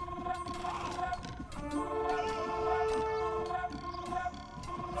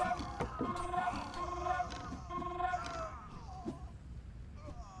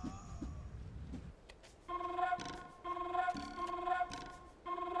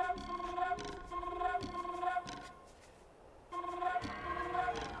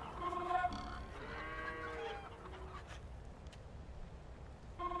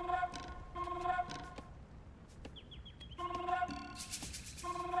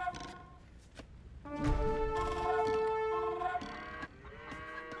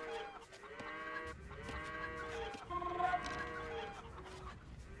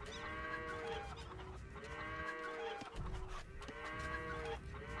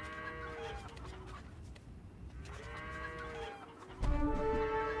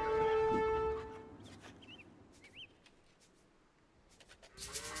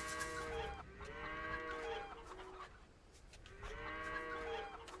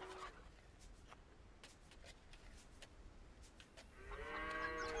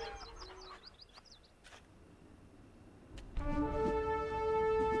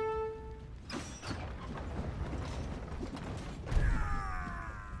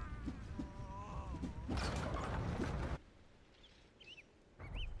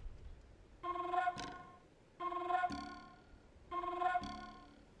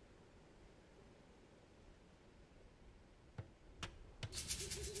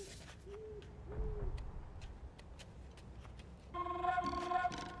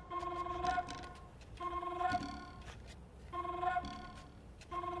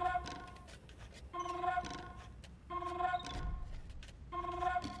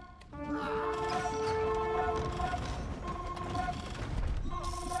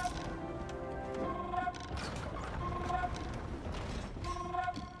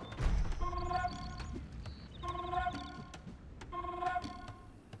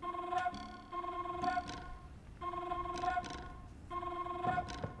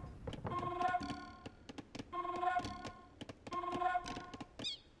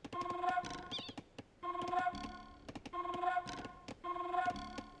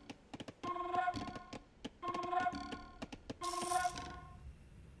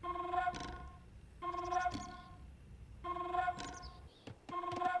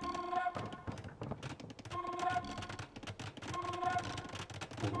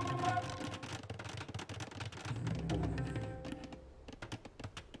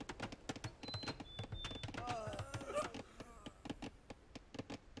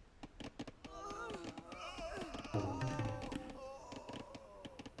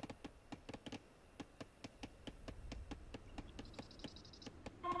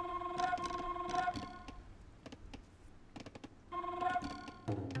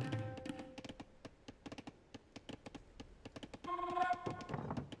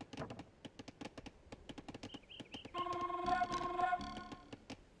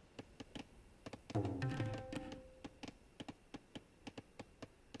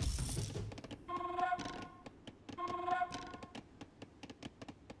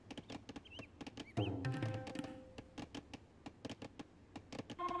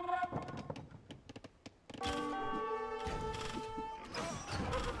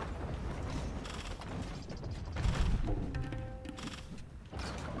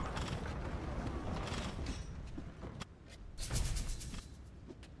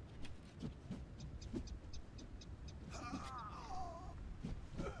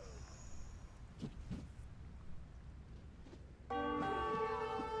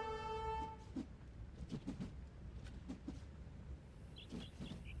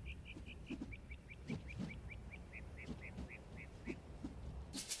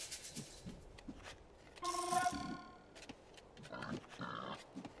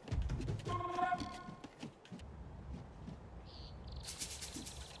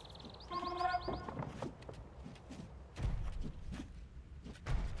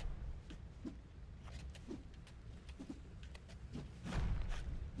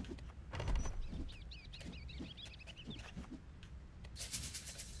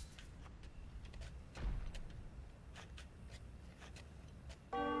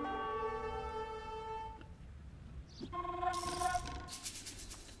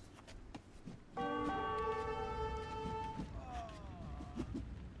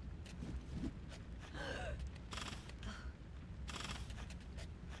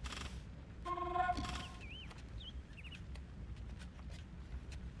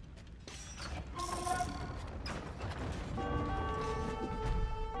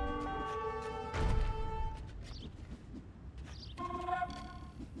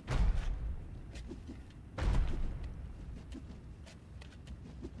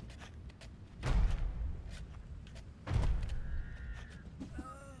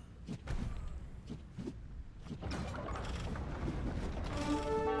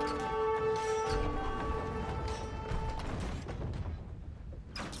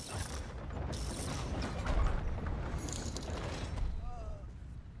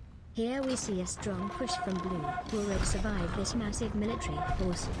 Here we see a strong push from blue. Will red survive this massive military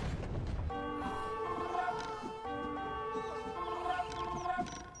force?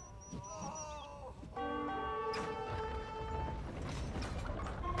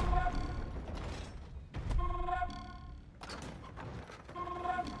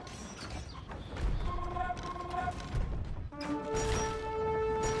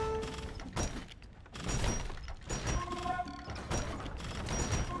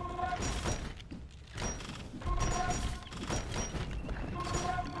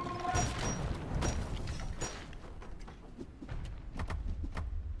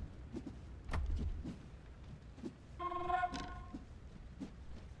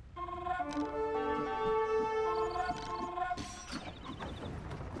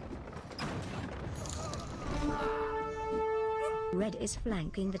 Red is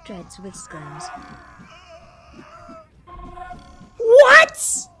flanking the treads with skirms.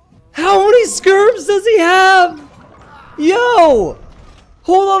 What? How many skirms does he have? Yo!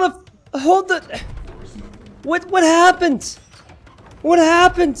 Hold on hold the... What happened? What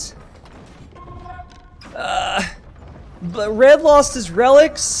happened? But Red lost his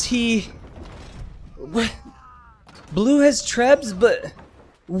relics, Blue has trebs, but...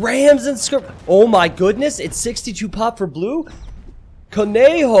 Rams and skirms... Oh my goodness, it's 62 pop for Blue?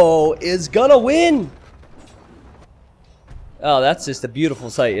 Conejo is gonna win! Oh, that's just a beautiful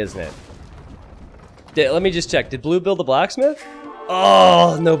sight, isn't it? Let me just check. Did Blue build a blacksmith?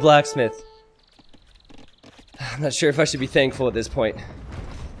 Oh, no blacksmith. I'm not sure if I should be thankful at this point.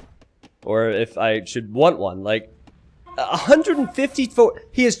 Or if I should want one. Like, 154...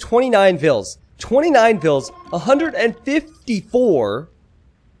 He has 29 vills. 29 vills, 154...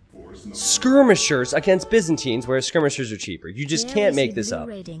 skirmishers against Byzantines, whereas skirmishers are cheaper. You just can't make this up.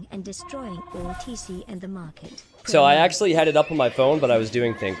 Raiding and destroying all TC and the market. So I actually had it up on my phone, but I was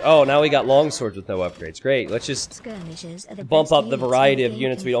doing things. Oh, now we got longswords with no upgrades. Great. Let's just bump up the variety of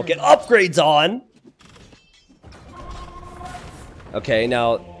units we don't get upgrades on. Okay,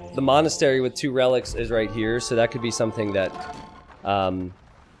 now the monastery with 2 relics is right here, so that could be something that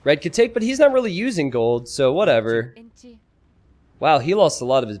Red could take, but he's not really using gold, so whatever. Wow, he lost a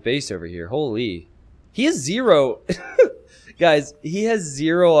lot of his base over here. Holy. He has 0. Guys, he has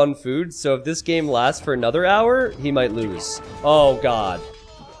 0 on food, so if this game lasts for another hour, he might lose. Oh, God.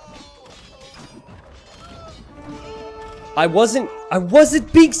 I wasn't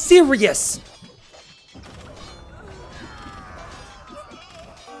being serious!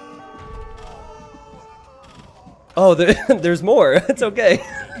 Oh, there's more. It's okay.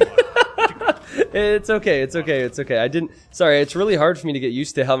 It's okay, it's okay, it's okay. I didn't... Sorry, it's really hard for me to get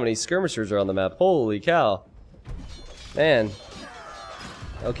used to how many skirmishers are on the map. Holy cow. Man.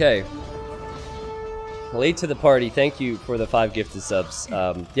 Okay. Late to the party. Thank you for the 5 gifted subs.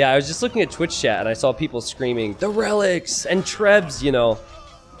 Yeah, I was just looking at Twitch chat and I saw people screaming, the relics and trebs, you know.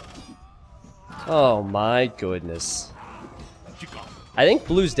 Oh my goodness. I think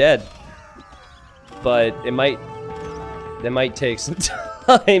Blue's dead. But it might take some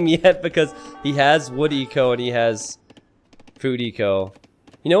time yet because he has wood eco and he has food eco.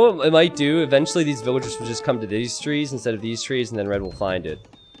 You know what it might do? Eventually these villagers will just come to these trees instead of these trees and then Red will find it.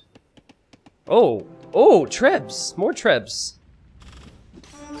 Oh, trebs, more trebs.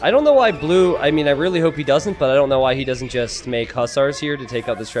 I don't know why Blue, I mean I really hope he doesn't, but I don't know why he doesn't just make hussars here to take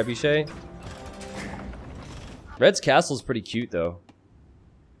out this trebuchet. Red's castle's pretty cute though.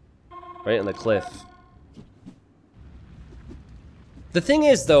 Right on the cliff. The thing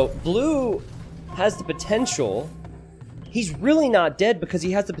is, though, Blue has the potential... He's really not dead because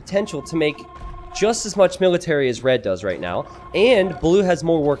he has the potential to make just as much military as Red does right now. And Blue has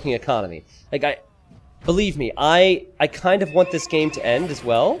more working economy. Like, believe me, I kind of want this game to end as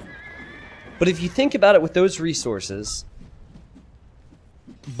well. But if you think about it with those resources...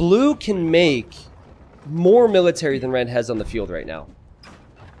 Blue can make more military than Red has on the field right now.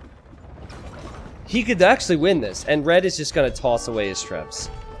 He could actually win this, and Red is just going to toss away his trebs.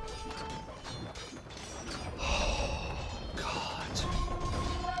 Oh, God.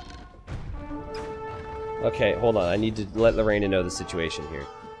 Okay, hold on. I need to let Lorena know the situation here.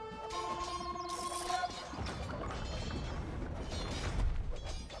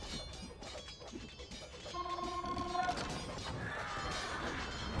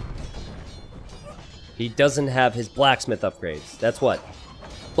 He doesn't have his blacksmith upgrades. That's what?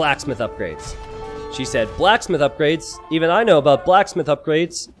 Blacksmith upgrades. She said, blacksmith upgrades? Even I know about blacksmith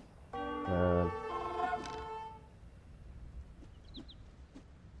upgrades.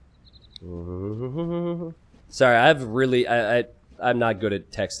 Sorry, I'm not good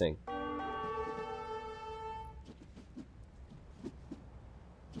at texting.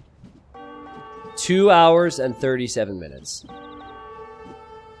 2 hours and 37 minutes.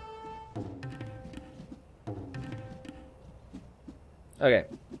 Okay.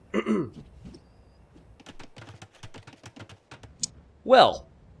 Well.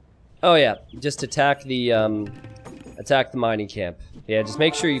 Oh yeah, just attack the mining camp. Yeah, just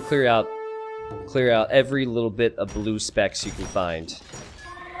make sure you clear out every little bit of blue specks you can find.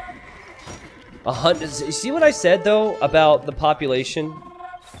 See what I said though about the population?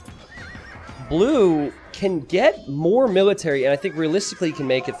 Blue can get more military, and I think realistically can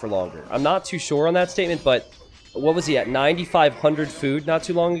make it for longer. I'm not too sure on that statement, but what was he at? 9,500 food not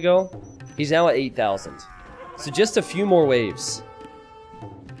too long ago? He's now at 8,000. So just a few more waves.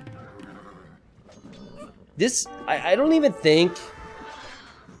 This, I don't even think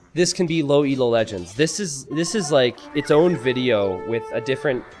this can be Low Elo Legends. This is like its own video with a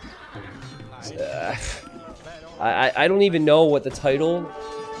different... I don't even know what the title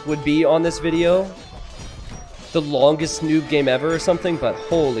would be on this video. The longest noob game ever or something, but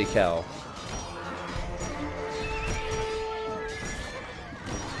holy cow.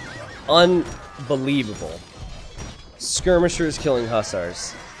 Unbelievable. Skirmishers killing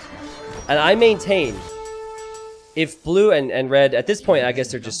hussars. And I maintain, if blue and red, at this point, I guess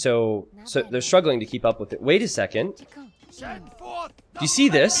they're just so they're struggling to keep up with it. Wait a second. Do you see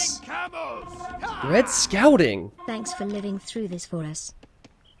this? Red's scouting. Thanks for living through this for us.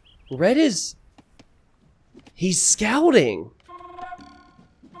 Red is... He's scouting.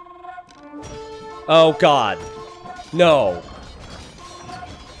 Oh god. No.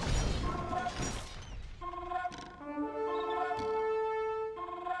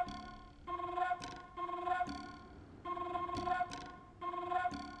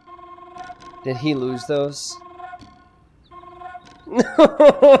 Did he lose those?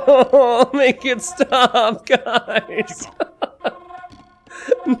 No! Make it stop, guys!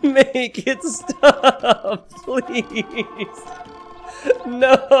 Make it stop, please!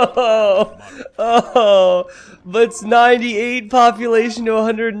 No! Oh! But it's 98 population to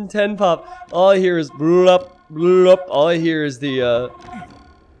 110 pop. All I hear is blup, blup. All I hear is the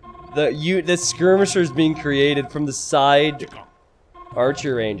skirmishers being created from the side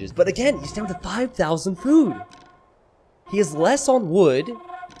archer ranges. But again, he's down to 5,000 food. He has less on wood,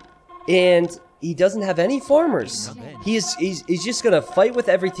 and he doesn't have any farmers. He's just gonna fight with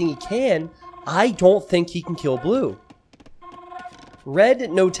everything he can. I don't think he can kill blue. Red,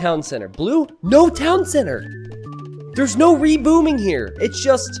 no town center. Blue, no town center. There's no rebooming here. It's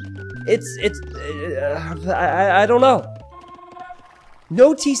just, I don't know.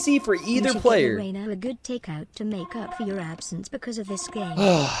 No TC for either player. A good takeout to make up for your absence because of this game.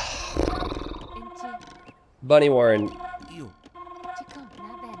 Bunny Warren.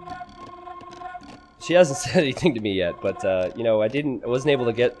 She hasn't said anything to me yet, but you know, I wasn't able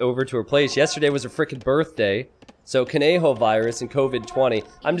to get over to her place. Yesterday was her frickin' birthday, so Conejo virus and COVID-20.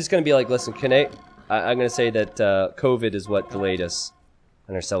 I'm just gonna be like, listen, I'm gonna say that COVID is what delayed us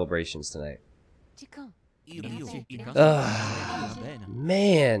in our celebrations tonight.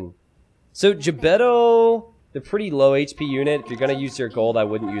 Man. So Gebetto, the pretty low HP unit. If you're gonna use your gold, I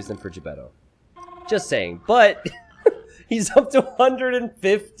wouldn't use them for Gebetto. Just saying. But he's up to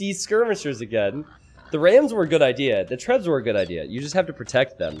 150 skirmishers again. The Rams were a good idea. The Trebs were a good idea. You just have to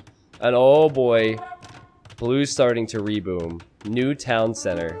protect them. And oh boy, blue's starting to reboom. New town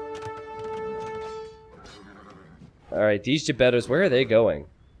center. Alright, these Gebettos, where are they going?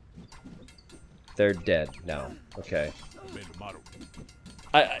 They're dead now. Okay.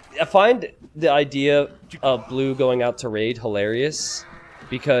 I find the idea of blue going out to raid hilarious,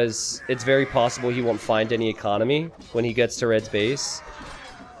 because it's very possible he won't find any economy when he gets to red's base.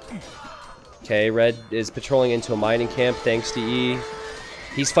 Okay, red is patrolling into a mining camp thanks to E.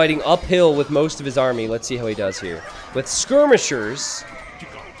 He's fighting uphill with most of his army. Let's see how he does here. With skirmishers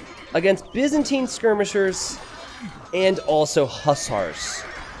against Byzantine skirmishers and also hussars.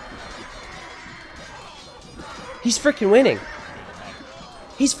 He's freaking winning.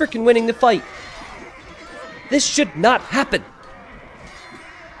 He's freaking winning the fight. This should not happen.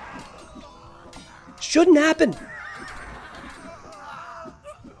 Shouldn't happen.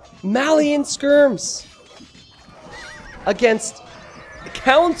 Malian skirms against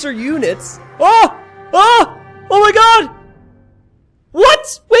counter units. Oh! Oh! Oh my god!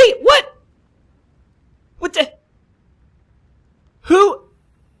 What? Wait, what? What the? Who?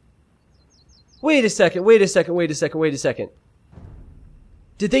 Wait a second, wait a second, wait a second, wait a second.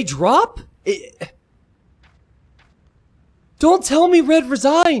 Did they drop? Don't tell me red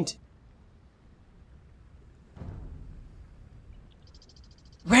resigned.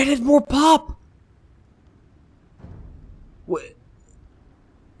 Red had more pop. What?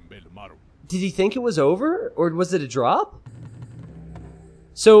 Did he think it was over? Or was it a drop?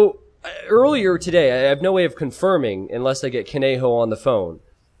 So, earlier today, I have no way of confirming unless I get Kaneho on the phone.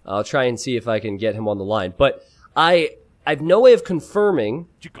 I'll try and see if I can get him on the line. But I have no way of confirming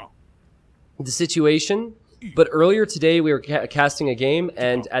the situation. But earlier today, we were casting a game,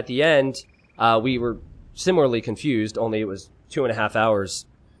 and at the end, we were similarly confused, only it was 2.5 hours.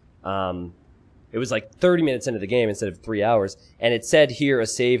 It was like 30 minutes into the game instead of 3 hours. And it said here a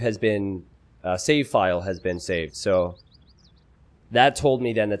save file has been saved. So that told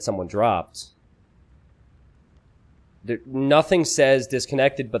me then that someone dropped. Nothing says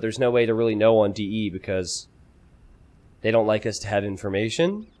disconnected, but there's no way to really know on DE because they don't like us to have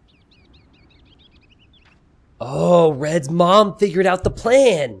information. Oh, Red's mom figured out the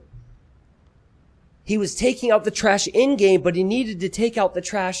plan. He was taking out the trash in-game, but he needed to take out the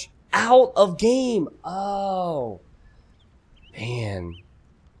trash out of game. Oh. Man.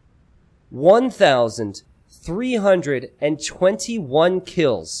 1,321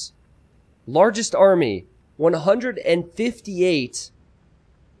 kills. Largest army. 158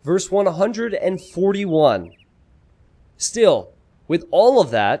 versus 141. Still, with all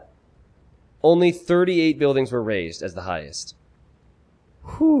of that, only 38 buildings were raised as the highest.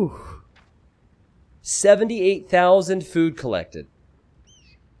 Whew. 78,000 food collected.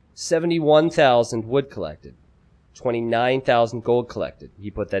 71,000 wood collected. 29,000 gold collected. He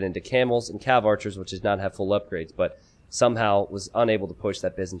put that into camels and cav archers, which does not have full upgrades, but somehow was unable to push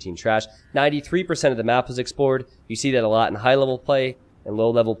that Byzantine trash. 93% of the map was explored. You see that a lot in high-level play and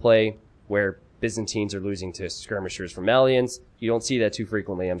low-level play, where Byzantines are losing to skirmishers from Malians. You don't see that too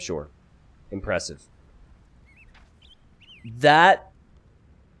frequently, I'm sure. Impressive. That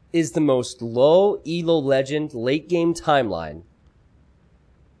is the most Low Elo Legend late-game timeline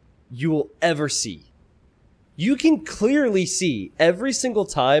you will ever see. You can clearly see every single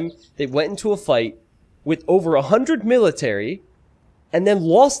time they went into a fight with over 100 military, and then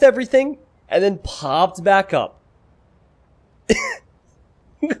lost everything, and then popped back up.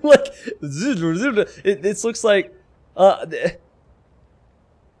 Like, it looks like,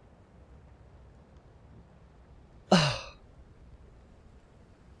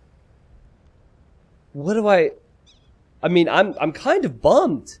 what do I mean, I'm kind of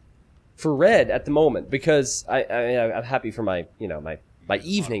bummed for Red at the moment, because I'm happy for my, you know, my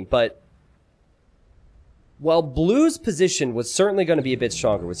evening, but while Blue's position was certainly going to be a bit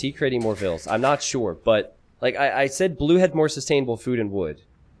stronger, was he creating more vills? I'm not sure, but like I said, Blue had more sustainable food and wood.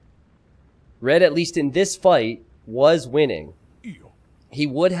 Red, at least in this fight, was winning. He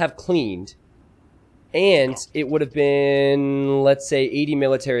would have cleaned, and it would have been, let's say, 80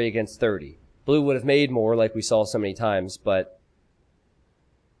 military against 30. Blue would have made more, like we saw so many times, but...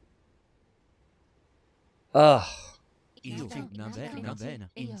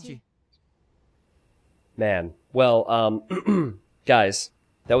 Man. Well, guys,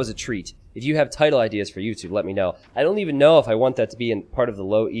 that was a treat. If you have title ideas for YouTube, let me know. I don't even know if I want that to be in part of the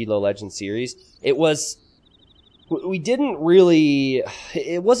Low Elo Legends series. It was... We didn't really...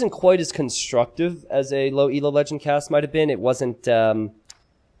 It wasn't quite as constructive as a Low Elo Legend cast might have been. It wasn't the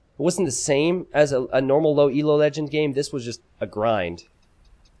same as a normal Low Elo Legend game. This was just a grind.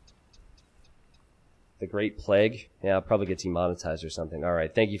 The Great Plague. Yeah, I'll probably get demonetized or something.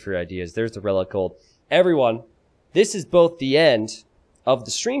 Alright, thank you for your ideas. There's the Relic Gold. Everyone, this is both the end of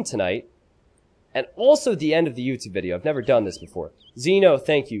the stream tonight and also the end of the YouTube video. I've never done this before. Zeno,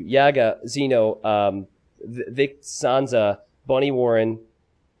 thank you. Yaga, Zeno, Vic Sansa, Bunny Warren,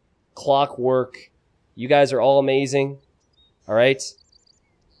 Clockwork. You guys are all amazing. Alright?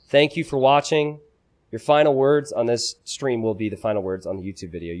 Thank you for watching. Your final words on this stream will be the final words on the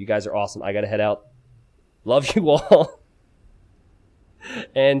YouTube video. You guys are awesome. I gotta head out. Love you all.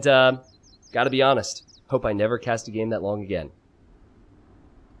 And, gotta be honest. Hope I never cast a game that long again.